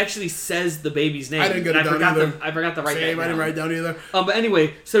 But she actually says the baby's name. I didn't get it down either. I forgot to write that down. I didn't write it down either. But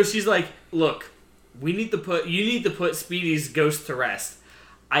anyway, so she's like, look, you need to put Speedy's ghost to rest.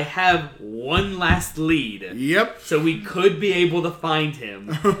 I have one last lead. Yep. So we could be able to find him.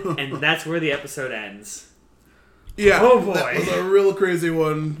 And that's where the episode ends. Yeah. Oh boy. That was a real crazy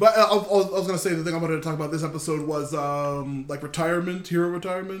one. But I was going to say the thing I wanted to talk about this episode was like retirement, hero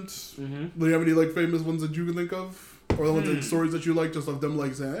retirement. Mm-hmm. Do you have any like famous ones that you can think of? Or the ones like stories that you like, just of them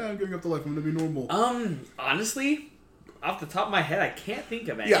like saying, I'm giving up the life, I'm going to be normal. Honestly, off the top of my head, I can't think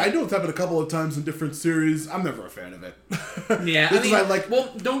of any. Yeah, I know it's happened a couple of times in different series. I'm never a fan of it. Yeah,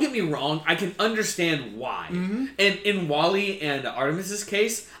 well, don't get me wrong. I can understand why. Mm-hmm. And in Wally and Artemis's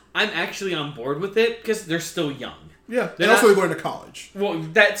case, I'm actually on board with it because they're still young. Yeah, and also they're going to college. Well,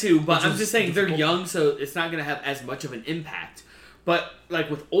 that too, but I'm just saying they're young, so it's not going to have as much of an impact. But, like,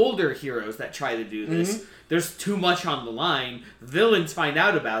 with older heroes that try to do this, there's too much on the line. Villains find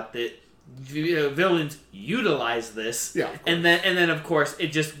out about that. Villains utilize this, and then of course it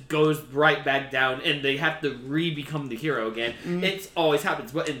just goes right back down, and they have to re-become the hero again. It always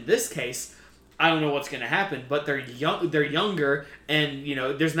happens, but in this case, I don't know what's going to happen. But they're younger, and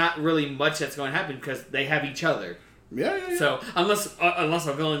there's not really much that's going to happen because they have each other. Yeah. So unless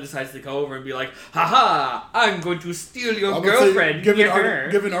a villain decides to go over and be like, "Haha, I'm going to steal your girlfriend,"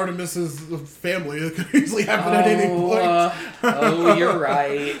 given Artemis's family, it could easily happen at any point. You're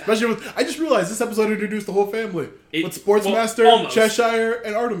right. Especially I just realized this episode introduced the whole family. With Sportsmaster, Cheshire,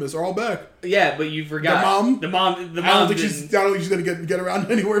 and Artemis are all back. Yeah, but you forgot the mom. I don't think she's gonna get around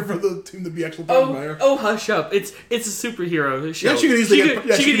anywhere for the team to be actual talking about her. Oh, hush up! It's a superhero show. Yeah, she could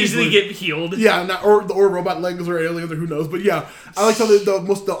easily get healed. Yeah, or robot legs or aliens or who knows. But yeah, I like how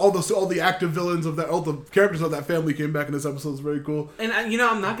all the active villains of that, all the characters of that family came back in this episode. It's very cool. And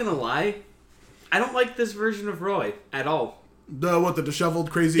I'm not gonna lie, I don't like this version of Roy at all. The disheveled,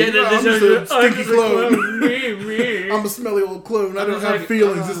 crazy... Yeah, I'm just a stinky clone. I'm a smelly old clone. I don't have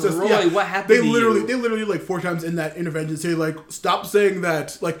feelings. It's just... Roy, what happened to you? They literally, like, 4 times in that intervention say, like, stop saying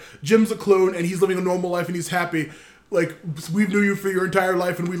that. Like, Jim's a clone, and he's living a normal life, and he's happy. Like, we knew you for your entire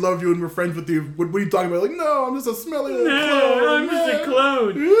life, and we love you, and we're friends with you. What are you talking about? Like, no, I'm just a smelly old clone. I'm just a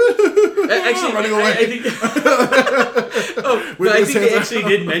clone. Actually, running away. I think... I think they actually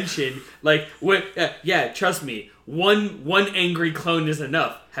did mention, like, trust me, one angry clone is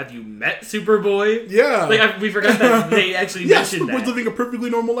enough. Have you met Superboy? Yeah. Like, we forgot that they actually mentioned that. Superboy's living a perfectly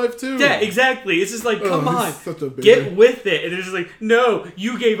normal life, too. Yeah, exactly. It's just like, come on. Get with it. And they're just like, no,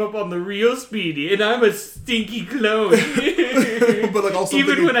 you gave up on the real Speedy, and I'm a stinky clone. But, like, also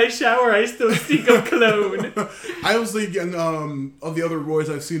even when I shower, I still stink of clone. I was thinking of the other Roys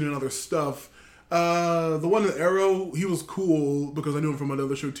I've seen in other stuff. The one in Arrow, he was cool because I knew him from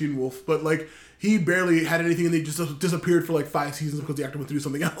another show, Teen Wolf. But, like, he barely had anything, and they just disappeared for like 5 seasons because the actor went to do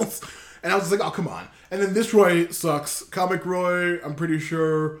something else. And I was just like, oh, come on. And then this Roy sucks. Comic Roy, I'm pretty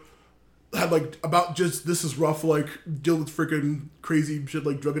sure, had like about just this is rough, like deal with freaking crazy shit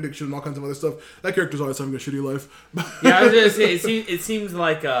like drug addiction and all kinds of other stuff. That character's always having a shitty life. Yeah, I was gonna say it seems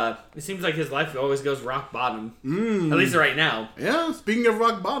like his life always goes rock bottom. At least right now. Yeah. Speaking of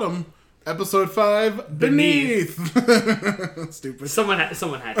rock bottom. Episode 5, Beneath. Stupid. Someone had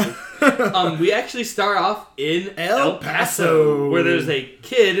to. We actually start off in El Paso, where there's a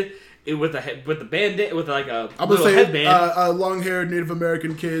kid with a bandit with like a little headband. Long-haired Native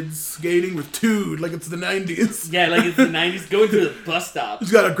American kid skating with Tude like it's the 90s. Yeah, like it's the 90s. Going to the bus stop.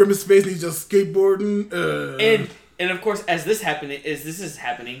 He's got a grimace face and he's just skateboarding. And of course, as this is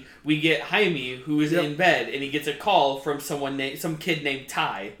happening, we get Jaime, who is in bed, and he gets a call from some kid named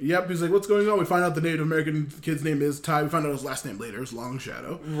Ty. Yep, he's like, "What's going on?" We find out the Native American kid's name is Ty. We find out his last name later. It's Long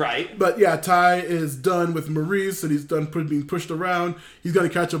Shadow. Right. But yeah, Ty is done with Maurice, and he's done being pushed around. He's gonna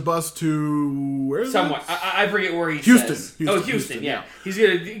catch a bus to where is somewhere. I forget where he Houston. says. Houston. Yeah. He's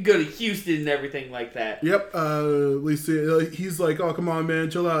gonna go to Houston and everything like that. Yep. We see he's like, "Oh, come on, man,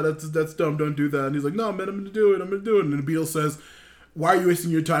 chill out. That's dumb. Don't do that." And he's like, "No, man, I'm gonna do it. And the Beetle says, "Why are you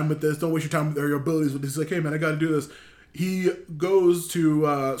wasting your time with this? Don't waste your time with your abilities with this." He's like, "Hey, man, I got to do this." He goes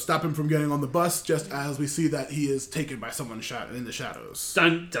to stop him from getting on the bus, just as we see that he is taken by someone in the shadows.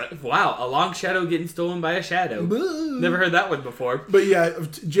 Dun, dun. Wow, a long shadow getting stolen by a shadow. Never heard that one before. But yeah,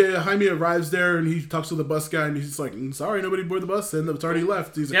 Jaime arrives there and he talks to the bus guy and he's like, "Sorry, nobody boarded the bus and it's already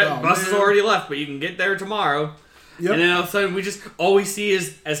left." He's like, the bus is already left, but you can get there tomorrow. Yep. And then all of a sudden, all we see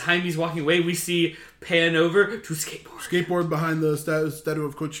is, as Jaime's walking away, we see pan over to skateboard behind the statue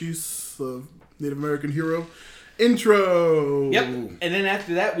of Cochise, the Native American hero. Intro. Yep. And then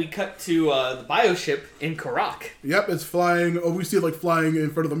after that, we cut to the bioship in Karak. Yep, it's flying. Oh, we see it flying in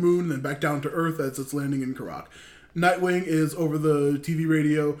front of the moon and back down to Earth as it's landing in Karak. Nightwing is over the TV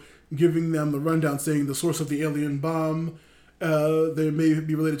radio, giving them the rundown, saying the source of the alien bomb. They may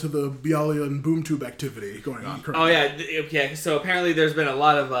be related to the Bialyan boom tube activity going on currently. Oh, yeah. So apparently there's been a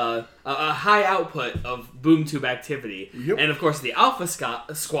lot of a high output of boom tube activity. Yep. And, of course, the Alpha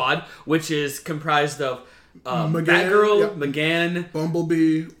Squad, which is comprised of McGann, Batgirl, McGann,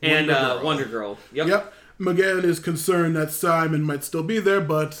 Bumblebee, and Wonder Girl. Yep. McGann is concerned that Simon might still be there,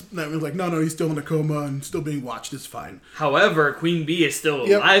 but Nightwing's like, no, he's still in a coma and still being watched. It's fine. However, Queen Bee is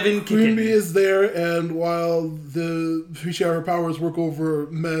still alive and kicking. Queen Bee is there, and while she share her powers work over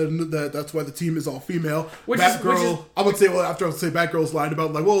men, that's why the team is all female. Batgirl, I would say, after I would say Batgirl's line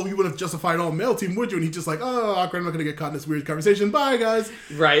about, you wouldn't have justified an all-male team, would you? And he's just like, oh, awkward, I'm not going to get caught in this weird conversation. Bye, guys.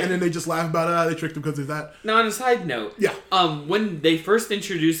 Right. And then they just laugh about it. They tricked him because of that. Now, on a side note, when they first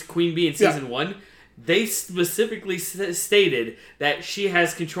introduced Queen Bee in Season 1, they specifically stated that she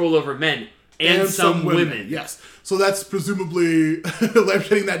has control over men and some women. Yes. So that's presumably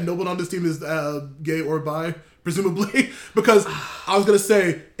lampshading that no one on this team is gay or bi, presumably. Because I was going to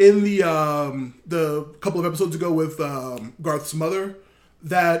say, in the couple of episodes ago with Garth's mother,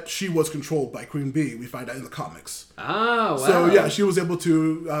 that she was controlled by Queen Bee. We find out in the comics. Oh, wow. So, yeah, she was able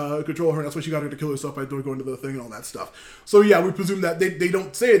to control her, and that's why she got her to kill herself by going to the thing and all that stuff. So, yeah, we presume that they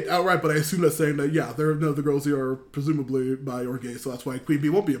don't say it outright, but I assume that's saying that, yeah, there are no the girls here are presumably bi or gay, so that's why Queen Bee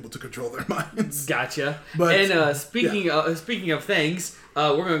won't be able to control their minds. Gotcha. But, speaking of things,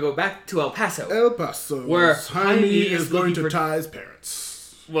 we're going to go back to El Paso. Where Jaime is going to Ty's parents.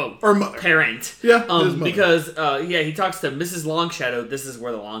 Well, or mother. Parent. Yeah, because, he talks to Mrs. Longshadow. This is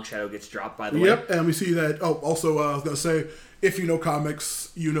where the Longshadow gets dropped, by the way. Yep, and we see that, also, I was going to say, if you know comics,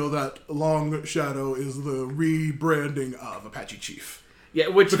 you know that Longshadow is the rebranding of Apache Chief. Yeah,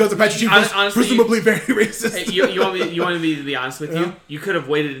 because Apache Chief was honestly, presumably very racist. Hey, you want me to be honest with you? You could have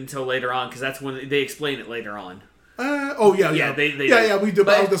waited until later on, because that's when they explain it later on. We do.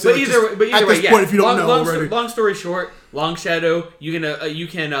 But either way, at this point, if you don't know already. Long story short, Long Shadow, you can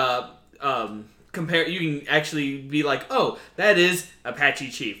compare. You can actually be like, oh, that is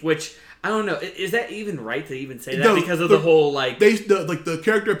Apache Chief, which I don't know. Is that even right to even say that because of the whole the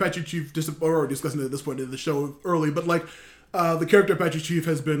character Apache Chief? We're already discussing it at this point in the show early, but the character Apache Chief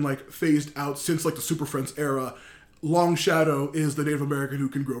has been phased out since the Super Friends era. Long Shadow is the Native American who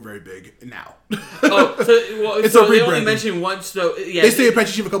can grow very big now. So they only mention once. So yeah, they say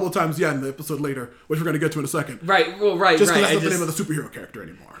Apache Chief a couple of times. Yeah, in the episode later, which we're going to get to in a second. Right. Well, right. Just because that's not the name of the superhero character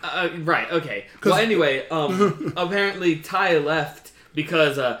anymore. Right. Okay. Well, anyway, apparently Ty left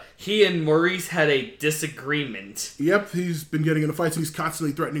because he and Maurice had a disagreement. Yep, he's been getting into fights and he's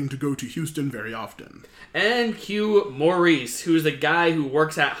constantly threatening to go to Houston very often. And cue Maurice, who's a guy who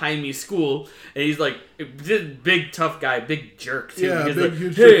works at Jaime's school, and he's big tough guy, big jerk too. Yeah,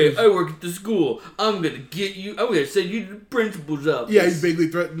 he's hey, I work at the school. I'm gonna get you. I'm gonna send you to the principal's office. Yeah, he vaguely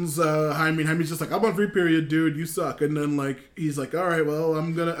threatens Jaime. Jaime's just like, I'm on free period, dude. You suck. And then he's like, all right, well,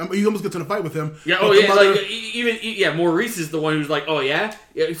 he almost gets in a fight with him. Yeah. Maurice is the one who's like, oh yeah.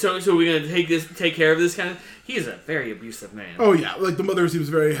 So we're gonna take care of this kind of. He is a very abusive man. Oh yeah, the mother seems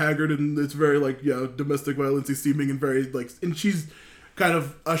very haggard and it's very domestic violence seeming and very and she's kind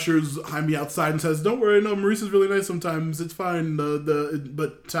of ushers Jaime outside and says, "Don't worry, no, Maurice is really nice sometimes. It's fine.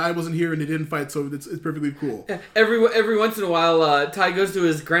 But Ty wasn't here and they didn't fight, so it's perfectly cool." Every once in a while, Ty goes to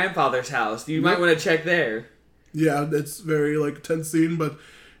his grandfather's house. You might want to check there. Yeah, it's very tense scene, but.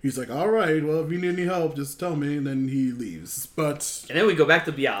 He's like, all right, well, if you need any help, just tell me, and then he leaves. And then we go back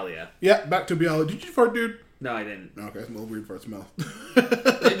to Bialya. Yeah, back to Bialya. Did you fart, dude? No, I didn't. Okay, it's a little weird for a smell.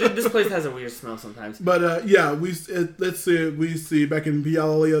 This place has a weird smell sometimes. But let's see. We see back in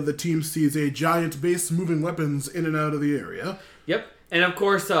Bialia, the team sees a giant base moving weapons in and out of the area. Yep, and of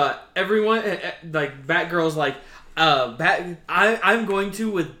course, everyone like Batgirl's like. I'm going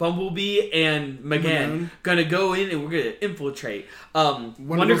to with Bumblebee and McGann gonna go in and we're gonna infiltrate.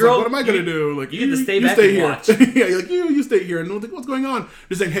 Wonder Girl, like, what am I gonna do? Like you get to stay back and here. watch. Yeah, you're like you stay here and like, what's going on?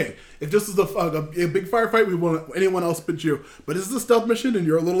 They're saying, hey, if this is a big firefight, we won't let anyone else but you. But this is a stealth mission and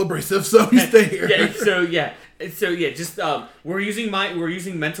you're a little abrasive, so you stay here. Just we're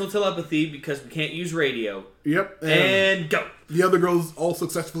using mental telepathy because we can't use radio. Yep, and go. The other girls all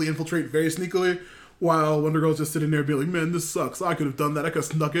successfully infiltrate very sneakily. While Wonder Girl's just sitting there being like, man, this sucks. I could have done that. I could have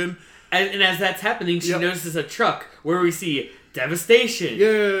snuck in. And as that's happening, she notices a truck where we see Devastation,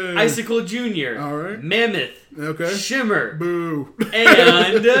 Yay. Icicle Jr., all right. Mammoth, Shimmer, boo,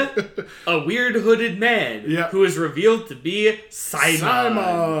 and a weird hooded man who is revealed to be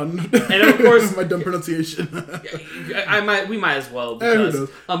Simon. And of course, my dumb pronunciation. We might as well because.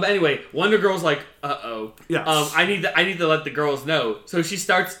 But anyway, Wonder Girl's like, uh-oh. Yes. I need to let the girls know. So she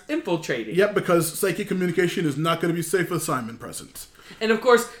starts infiltrating. Yep, because psychic communication is not going to be safe with Simon present. And of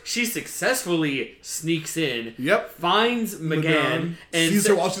course, she successily sneaks in. Yep. Finds McGann and sees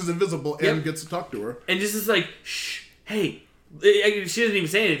her while she's invisible and gets to talk to her. And just is like, shh, hey. She doesn't even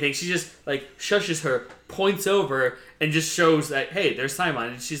say anything. She just like shushes her, points over, and just shows that, hey, there's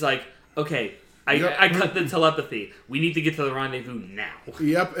Simon. And she's like, okay, I cut the telepathy. We need to get to the rendezvous now.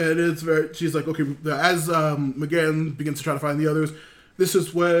 Yep, and it's she's like, okay, as McGann begins to try to find the others, this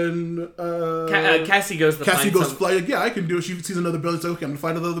is when Cassie goes flying. Yeah, I can do it. She sees another building. She's like, okay, I'm going to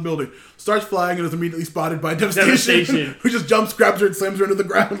find another building. Starts flying and is immediately spotted by Devastation. Who just jumps, grabs her, and slams her into the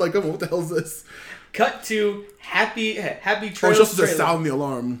ground. Like, oh, what the hell is this? Cut to Happy Trails. Oh, just to sound the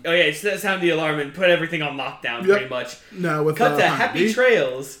alarm. Oh, yeah, just sound the alarm and put everything on lockdown, pretty much. Now with Cut to Happy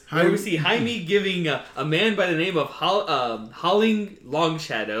Trails, where we see Jaime giving a man by the name of Howling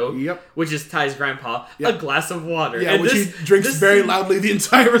Longshadow, which is Ty's grandpa, a glass of water. Yeah, which he drinks very loudly the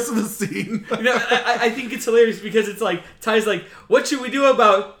entire rest of the scene. I think it's hilarious because it's like, Ty's like, what should we do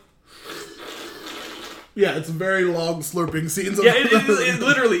about... Yeah, it's very long slurping scenes. Yeah, it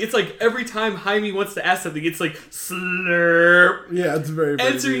literally, it's like every time Jaime wants to ask something, it's like, slurp. Yeah, it's very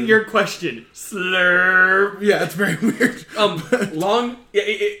answering weird. your question, slurp. Yeah, it's very weird. That's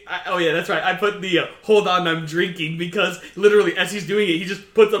right. I put the, hold on, I'm drinking, because literally, as he's doing it, he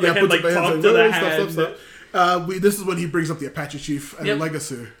just puts up a hand, like, talk to the hand. Stop. This is when he brings up the Apache Chief and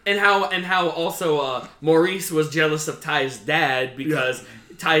Legacy. And how also Maurice was jealous of Ty's dad, because...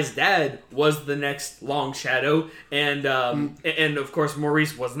 Ty's dad was the next Long Shadow, and of course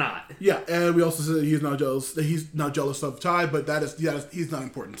Maurice was not. Yeah, and we also said he's not jealous. He's not jealous of Ty, but he's not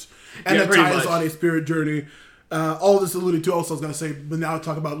important. And that Ty is on a spirit journey. All this alluded to. Also, I was going to say, but now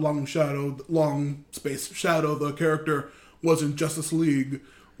talk about Long Space Shadow. The character was in Justice League.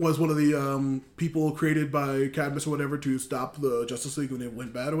 Was one of the people created by Cadmus or whatever to stop the Justice League when it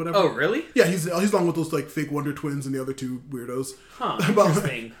went bad or whatever. Oh, really? Yeah, he's along with those like fake Wonder Twins and the other two weirdos. Huh,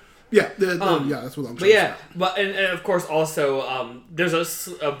 interesting. That's what I'm saying. And of course also there's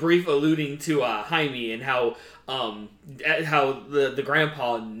a brief alluding to Jaime and how the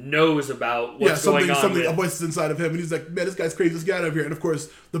grandpa knows about what's going on. Something a voice is inside of him, and he's like, "Man, this guy's crazy. Let's get out of here." And of course,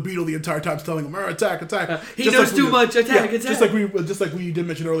 the Beetle the entire time is telling him, "Attack, attack!" He knows too much. Attack. Just like we did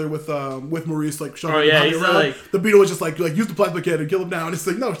mention earlier with Maurice, like shoving him around. Like, the Beetle was just like use the plasma cannon and kill him now, and it's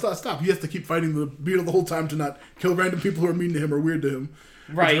like, no, stop. He has to keep fighting the Beetle the whole time to not kill random people who are mean to him or weird to him.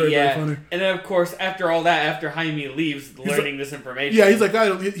 Right, very, very funny. And then, of course, after all that, after Jaime leaves, learning this information. Yeah, he's like,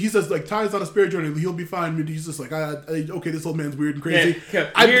 he says, like, Ty's on a spirit journey, he'll be fine. He's just like, okay, this old man's weird and crazy.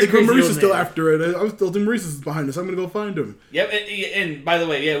 Maurice is still after it. I was still thinking Maurice is behind us. I'm going to go find him. Yep, and by the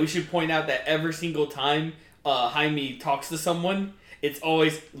way, we should point out that every single time Jaime talks to someone, it's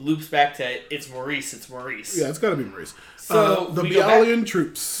always loops back to, it's Maurice. Yeah, it's got to be Maurice. So the Bialian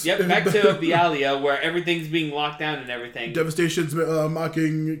troops. Yep, back to Bialia, where everything's being locked down and everything. Devastation's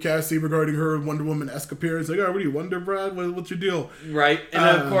mocking Cassie regarding her Wonder Woman-esque appearance. Like, what do you wonder, Brad? What's your deal? Right, and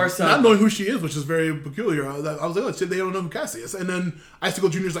then, of course... not knowing who she is, which is very peculiar. I was like, shit, they don't know who Cassie is. And then Icicle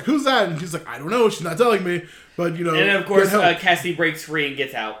Jr.'s like, who's that? And she's like, I don't know. She's not telling me. But, And then, of course, Cassie breaks free and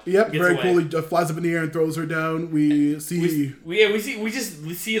gets out. Yep, very cool. He flies up in the air and throws her down. We just see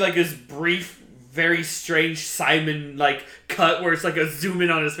like this brief very strange Simon like cut where it's like a zoom in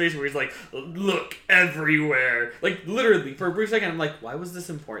on his face where he's like, look everywhere. Like literally for a brief second I'm like, why was this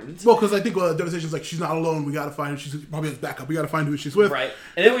important? Well, because I think Devastation's like, she's not alone, we gotta find her. She's probably has backup, we gotta find who she's with. Right.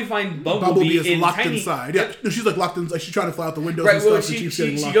 And then we find Bumblebee is locked tiny... inside. Yeah, she's like locked in, like she's trying to fly out the windows right, and stuff. Well,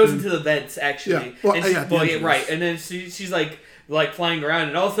 And she goes into the vents actually. Yeah. Well, Right. And then she's like flying around,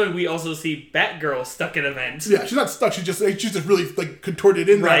 and all of a sudden we also see Batgirl stuck in a vent. Yeah, she's not stuck. She's just really like contorted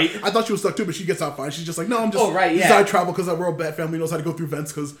in there. Right. I thought she was stuck too, but she gets out fine. She's just like, no, I'm just side travel because we're all Bat family knows how to go through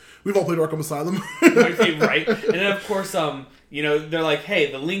vents because we've all played Arkham Asylum. Right. And then of course, they're like,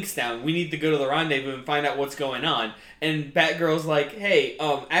 hey, the link's down. We need to go to the rendezvous and find out what's going on. And Batgirl's like, hey,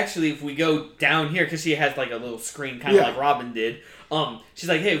 actually, if we go down here, because she has like a little screen, kind of like Robin did. She's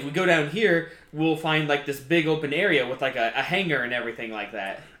like, hey, if we go down here, we'll find like this big open area with like a hangar and everything like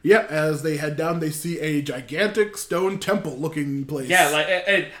that. Yeah, as they head down, they see a gigantic stone temple-looking place. Yeah,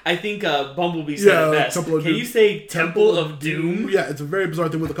 and I think Bumblebee said it best. Can you say Temple of Doom? Yeah, it's a very bizarre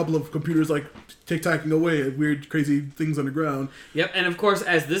thing with a couple of computers like tic-tacking away at weird, crazy things underground. Yep, and of course,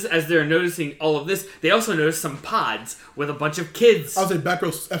 as they're noticing all of this, they also notice some pods with a bunch of kids. I'll say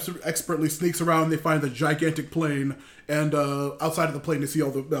Batgirl expertly sneaks around. They find the gigantic plane. And outside of the plane, they see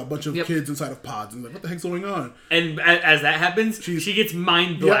all the bunch of kids inside of pods. And like, what the heck's going on? And as that happens, she gets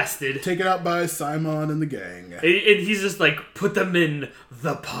mind blasted. Taken out by Simon and the gang. And he's just like, put them in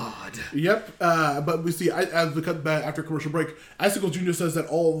the pod. Yep. But we see, as we cut back after commercial break, Icicle Jr. says that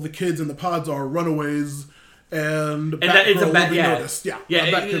all the kids in the pods are runaways. And that it's will be noticed. Yeah,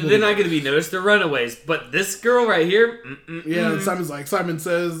 they're not going to be noticed. They're runaways. But this girl right here... Yeah, and Simon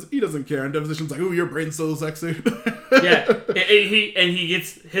says he doesn't care. And Devastation's like, ooh, your brain's so sexy. Yeah, and he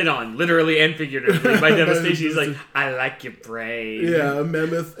gets hit on, literally and figuratively, by Devastation. He's like, I like your brain. Yeah,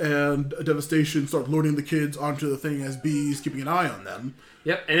 Mammoth and Devastation start loading the kids onto the thing as Bee's keeping an eye on them.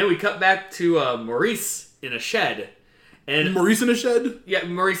 Yep, and then we cut back to Maurice in a shed. And Maurice in a shed? Yeah,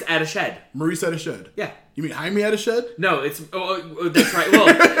 Maurice at a shed. Maurice at a shed. Yeah. You mean Jaime at a shed? No, it's... Oh, that's right.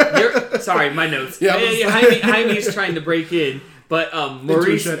 Well, sorry, my notes. Yeah, Jaime's trying to break in, but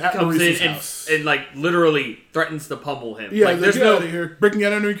Maurice comes in and like, literally threatens to pummel him. Yeah, like, there's get out of here. Breaking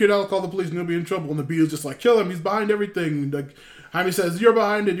out any kid, I'll call the police and he'll be in trouble. And the Bee is just like, kill him, he's behind everything. Like, Jaime says, you're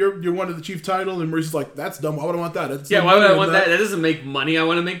behind it, you're one of the chief title. And Maurice is like, that's dumb, why would I want that? Why would I want that? That doesn't make money, I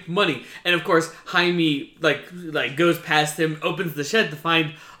want to make money. And of course, Jaime like goes past him, opens the shed to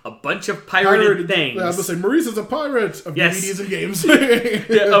find a bunch of pirated things. I was going to say, Maurice is a pirate of movies and games.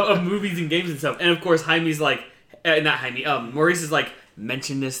 Of movies and games and stuff. And of course, Jaime's like, not Jaime, Maurice is like,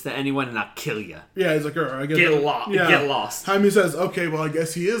 mention this to anyone and I'll kill you. Yeah, he's like, all right, I guess get lost. Jaime says, okay, well, I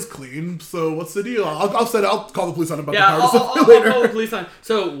guess he is clean, so what's the deal? I'll call the police on him about the pirates later. I'll call the police on.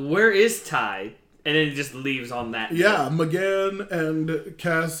 So, where is Ty? And then it just leaves on that. Yeah, McGann and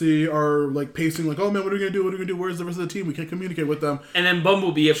Cassie are like pacing, like, oh man, what are we gonna do? What are we gonna do? Where's the rest of the team? We can't communicate with them. And then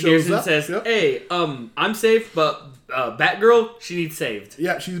Bumblebee appears and says, hey, I'm safe, but Batgirl, she needs saved.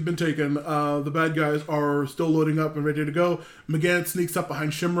 Yeah, she's been taken. The bad guys are still loading up and ready to go. McGann sneaks up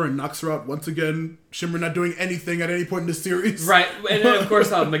behind Shimmer and knocks her out once again. Shimmer not doing anything at any point in the series. Right, and then of course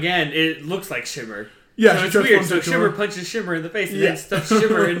McGann, it looks like Shimmer. Yeah, so it's weird. So Shimmer punches Shimmer in the face and then stuffs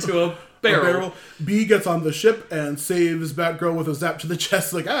Shimmer into a barrel. Bee gets on the ship and saves Batgirl with a zap to the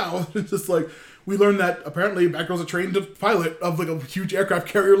chest. Like, ow. It's just like, we learned that apparently Batgirl's a trained pilot of like a huge aircraft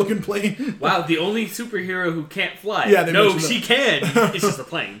carrier looking plane. Wow, the only superhero who can't fly. Yeah, no, she can. It's just a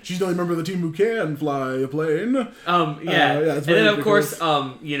plane. She's the only member of the team who can fly a plane. And then of course,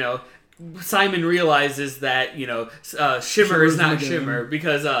 Simon realizes that Shimmer is not McGann. Shimmer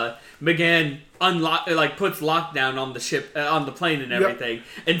because McGann puts lockdown on the ship, on the plane and everything. Yep.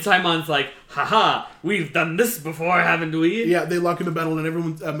 And Simon's like, haha, we've done this before, haven't we? Yeah, they lock into battle and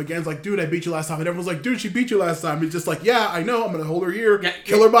everyone's, McGann's like, dude, I beat you last time. And everyone's like, dude, she beat you last time. He's just like, yeah, I know, I'm going to hold her here,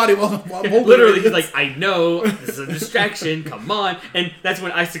 kill her body while I'm holding her. Literally, he's like, I know, this is a distraction, come on. And that's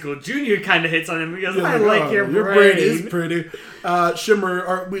when Icicle Jr. kind of hits on him because I like your brain. Your brain is pretty.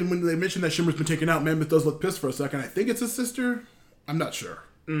 Shimmer, when they mentioned that Shimmer's been taken out, Mammoth does look pissed for a second. I think it's his sister. I'm not sure.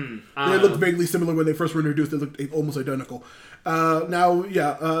 They looked vaguely similar when they first were introduced. They looked almost identical.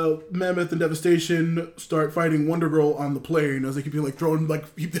 Mammoth and Devastation start fighting Wonder Girl on the plane as they keep getting thrown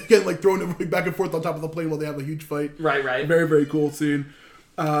everything back and forth on top of the plane while they have a huge fight. Right. Very, very cool scene.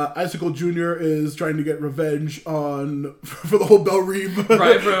 Icicle Jr. is trying to get revenge for the whole Belle Reve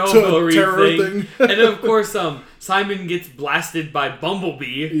terror thing. And then of course Simon gets blasted by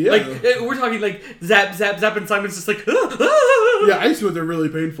Bumblebee. Yeah. Like, we're talking like zap, zap, zap, and Simon's just like, Yeah, ice ones are really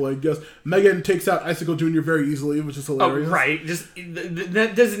painful, I guess. Megan takes out Icicle Jr. very easily, which is hilarious. Oh, right. Just,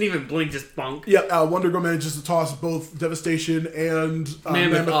 that doesn't even blink, just bonk. Yeah, Wonder Girl manages to toss both Devastation and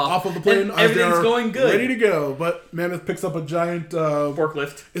Mammoth off of the plane. And everything's going good. Ready to go, but Mammoth picks up a giant...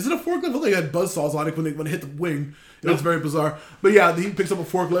 forklift. Is it a forklift? I think it had buzzsaws on it when it hit the wing. It was very bizarre. But yeah, he picks up a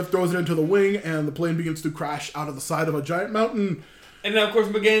forklift, throws it into the wing, and the plane begins to crash out of the side of a giant mountain. And then, of course,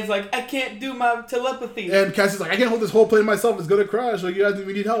 McGann's like, I can't do my telepathy. And Cassie's like, I can't hold this whole plane myself. It's going to crash. Like, you guys,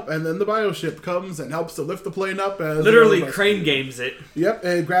 we need help. And then the bioship comes and helps to lift the plane up. As literally crane games it. Yep,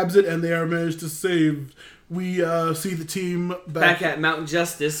 and grabs it, and they are managed to save. We see the team back at Mount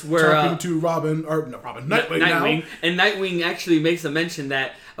Justice, where talking to Nightwing now. And Nightwing actually makes a mention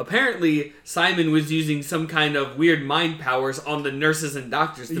that apparently Simon was using some kind of weird mind powers on the nurses and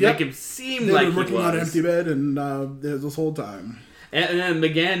doctors to make him seem like he was. They were working on an empty bed, and this whole time. And then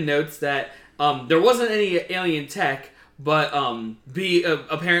McGann notes that there wasn't any alien tech, but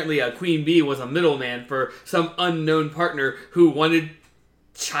apparently Queen Bee was a middleman for some unknown partner who wanted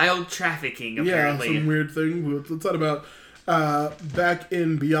child trafficking, apparently. Yeah, some weird thing. What's that about? Back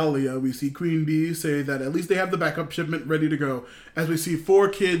in Bialia, we see Queen Bee say that at least they have the backup shipment ready to go, as we see 4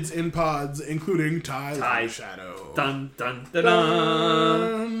 kids in pods, including Ty Shadow. Dun, dun, dun,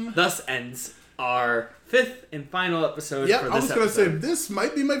 dun. Thus ends our 5th and final episode for this episode. I was going to say, this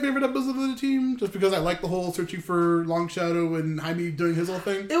might be my favorite episode of the team, just because I like the whole searching for Long Shadow and Jaime doing his little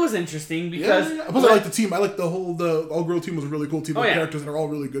thing. It was interesting, because... Yeah. Plus, I like the team. I like the all-girl team was a really cool team of characters that are all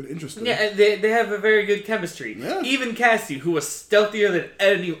really good, interesting. Yeah, and they have a very good chemistry. Yeah. Even Cassie, who was stealthier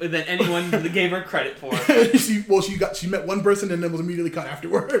than anyone gave her credit for. she met one person and then was immediately caught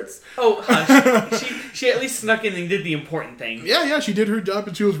afterwards. Oh, hush. she at least snuck in and did the important thing. Yeah, she did her job,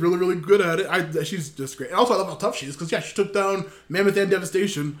 and she was really, really good at it. She's just great. And also, I love how tough she is, because she took down Mammoth and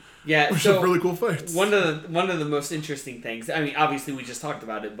Devastation. Yeah, which are really cool fights. One of the most interesting things. I mean, obviously we just talked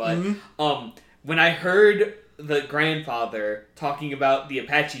about it, but when I heard the grandfather talking about the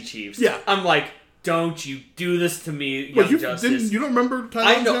Apache chiefs, I'm like, don't you do this to me, Young Justice. You don't remember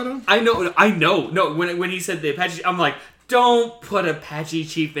Ty Shadow? I know. No, when he said the Apache, I'm like, don't put Apache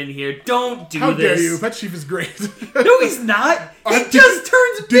Chief in here. Don't do this. How dare you? Apache Chief is great. No, he's not. He just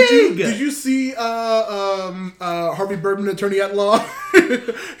turns big. Did you see Harvey Birdman, Attorney at Law?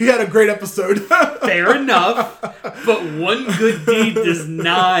 He had a great episode. Fair enough. But one good deed does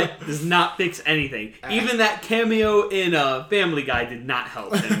not fix anything. Even that cameo in Family Guy did not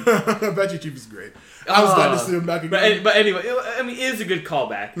help him. Apache Chief is great. I was glad to see him back again. But anyway, I mean, it is a good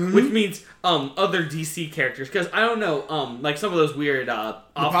callback, which means other DC characters, because I don't know, like some of those weird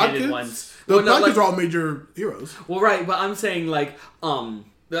offhanded ones. The Podkids are all major heroes. Well, right, but I'm saying like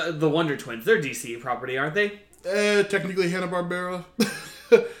the Wonder Twins. They're DC property, aren't they? Technically Hanna-Barbera.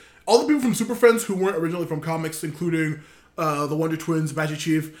 All the people from Super Friends who weren't originally from comics, including the Wonder Twins, Apache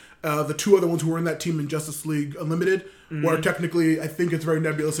Chief, the 2 other ones who were in that team in Justice League Unlimited, where technically I think it's very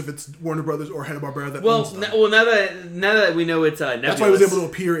nebulous if it's Warner Brothers or Hanna-Barbera that owns them. Now that we know it's nebulous. That's why he was able to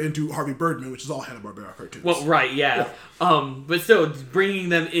appear into Harvey Birdman, which is all Hanna-Barbera cartoons. Well, right, yeah. But still, bringing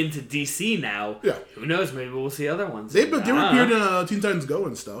them into DC now, who knows, maybe we'll see other ones. They appeared in Teen Titans Go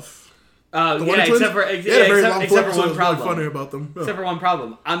and stuff. Except for one problem. Funny about them. Except for one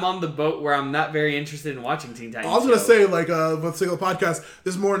problem. I'm on the boat where I'm not very interested in watching Teen Titans. I was going to say, let's say the podcast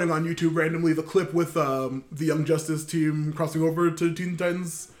this morning on YouTube, randomly the clip with the Young Justice team crossing over to Teen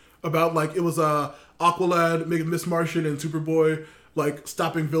Titans about, it was Aqualad, Miss Martian, and Superboy,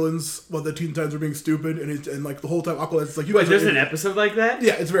 stopping villains while the Teen Titans were being stupid, and the whole time Aqualad's like, you guys there's an episode like that?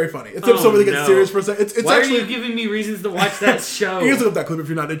 Yeah, it's very funny. It's an episode where they get serious for a second. Why are you giving me reasons to watch that show? You can look up that clip if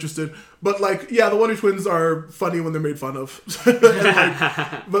you're not interested. But, the Wonder Twins are funny when they're made fun of. They're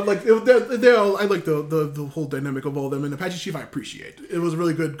all, I like the whole dynamic of all of them. And Apache Chief I appreciate. It was a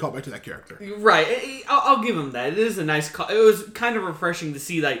really good callback to that character. Right. I'll give him that. It is a nice call. It was kind of refreshing to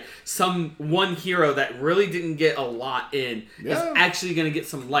see, one hero that really didn't get a lot in is actually going to get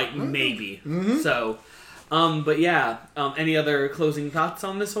some light, maybe. So... but yeah, any other closing thoughts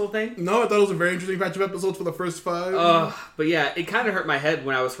on this whole thing? No, I thought it was a very interesting batch of episodes for the first 5. But yeah, it kind of hurt my head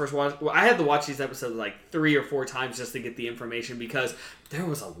when I was first watching. Well, I had to watch these episodes 3 or 4 times just to get the information because there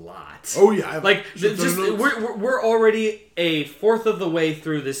was a lot. Oh yeah, we're already a fourth of the way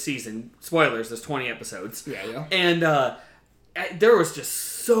through this season. Spoilers: there's 20 episodes. Yeah. And there was just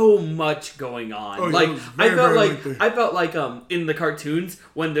so much going on. I felt like in the cartoons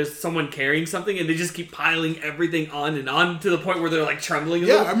when there's someone carrying something and they just keep piling everything on and on to the point where they're trembling.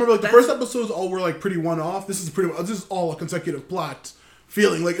 I remember the first episodes all were pretty one-off. This is all a consecutive plot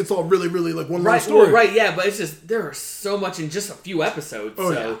feeling. Like, it's all really, really, like, one long Right, story. well, right, yeah, but it's just, there are so much in just a few episodes.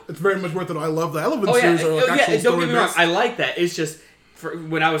 Oh, so. yeah. It's very much worth it. I love that. I love when Oh, yeah, series are, like, actual don't get me wrong. story-based. I like that. It's just,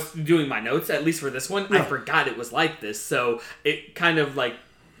 when I was doing my notes, at least for this one, I forgot it was like this. So, it kind of, like,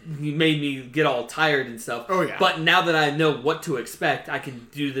 made me get all tired and stuff. Oh, yeah. But now that I know what to expect, I can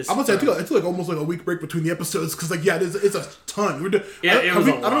do this. I'm gonna say, I took like almost like a week break between the episodes because, like, yeah, it's a ton. It was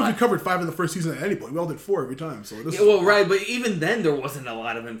a lot. I don't know if we covered 5 in the first season at any point. We all did 4 every time. So this right, but even then, there wasn't a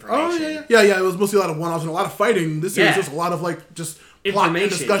lot of information. Oh, yeah. It was mostly a lot of one-offs and a lot of fighting. This series just a lot of, like, just plot and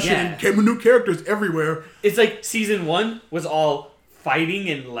discussion and new characters everywhere. It's like season 1 was all fighting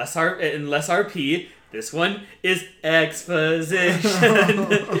and less RP. This one is exposition.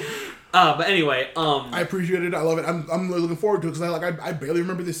 But anyway, I appreciate it. I love it. I'm really looking forward to it because I barely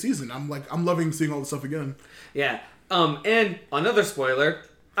remember this season. I'm loving seeing all this stuff again. Yeah. And another spoiler,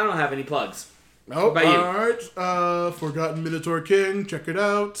 I don't have any plugs. Nope. What about you? Alright. Forgotten Minotaur King. Check it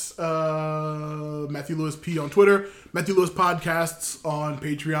out. Matthew Lewis P on Twitter. Matthew Lewis Podcasts on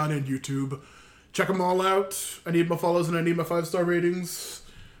Patreon and YouTube. Check them all out. I need my follows and I need my 5-star ratings.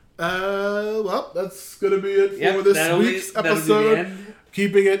 Well, that's gonna be it for this week's episode.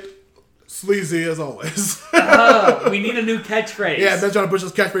 Keeping it sleazy as always. We need a new catchphrase. Yeah, Ben's trying to push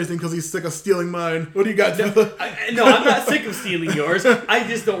this catchphrase thing because he's sick of stealing mine. What do you got? No, I'm not sick of stealing yours. I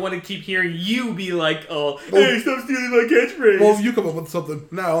just don't want to keep hearing you be like, hey, stop stealing my catchphrase. Well, you come up with something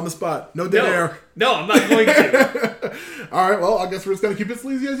now on the spot. No dead air. No, I'm not going to. All right, well, I guess we're just going to keep it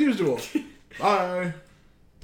sleazy as usual. Bye.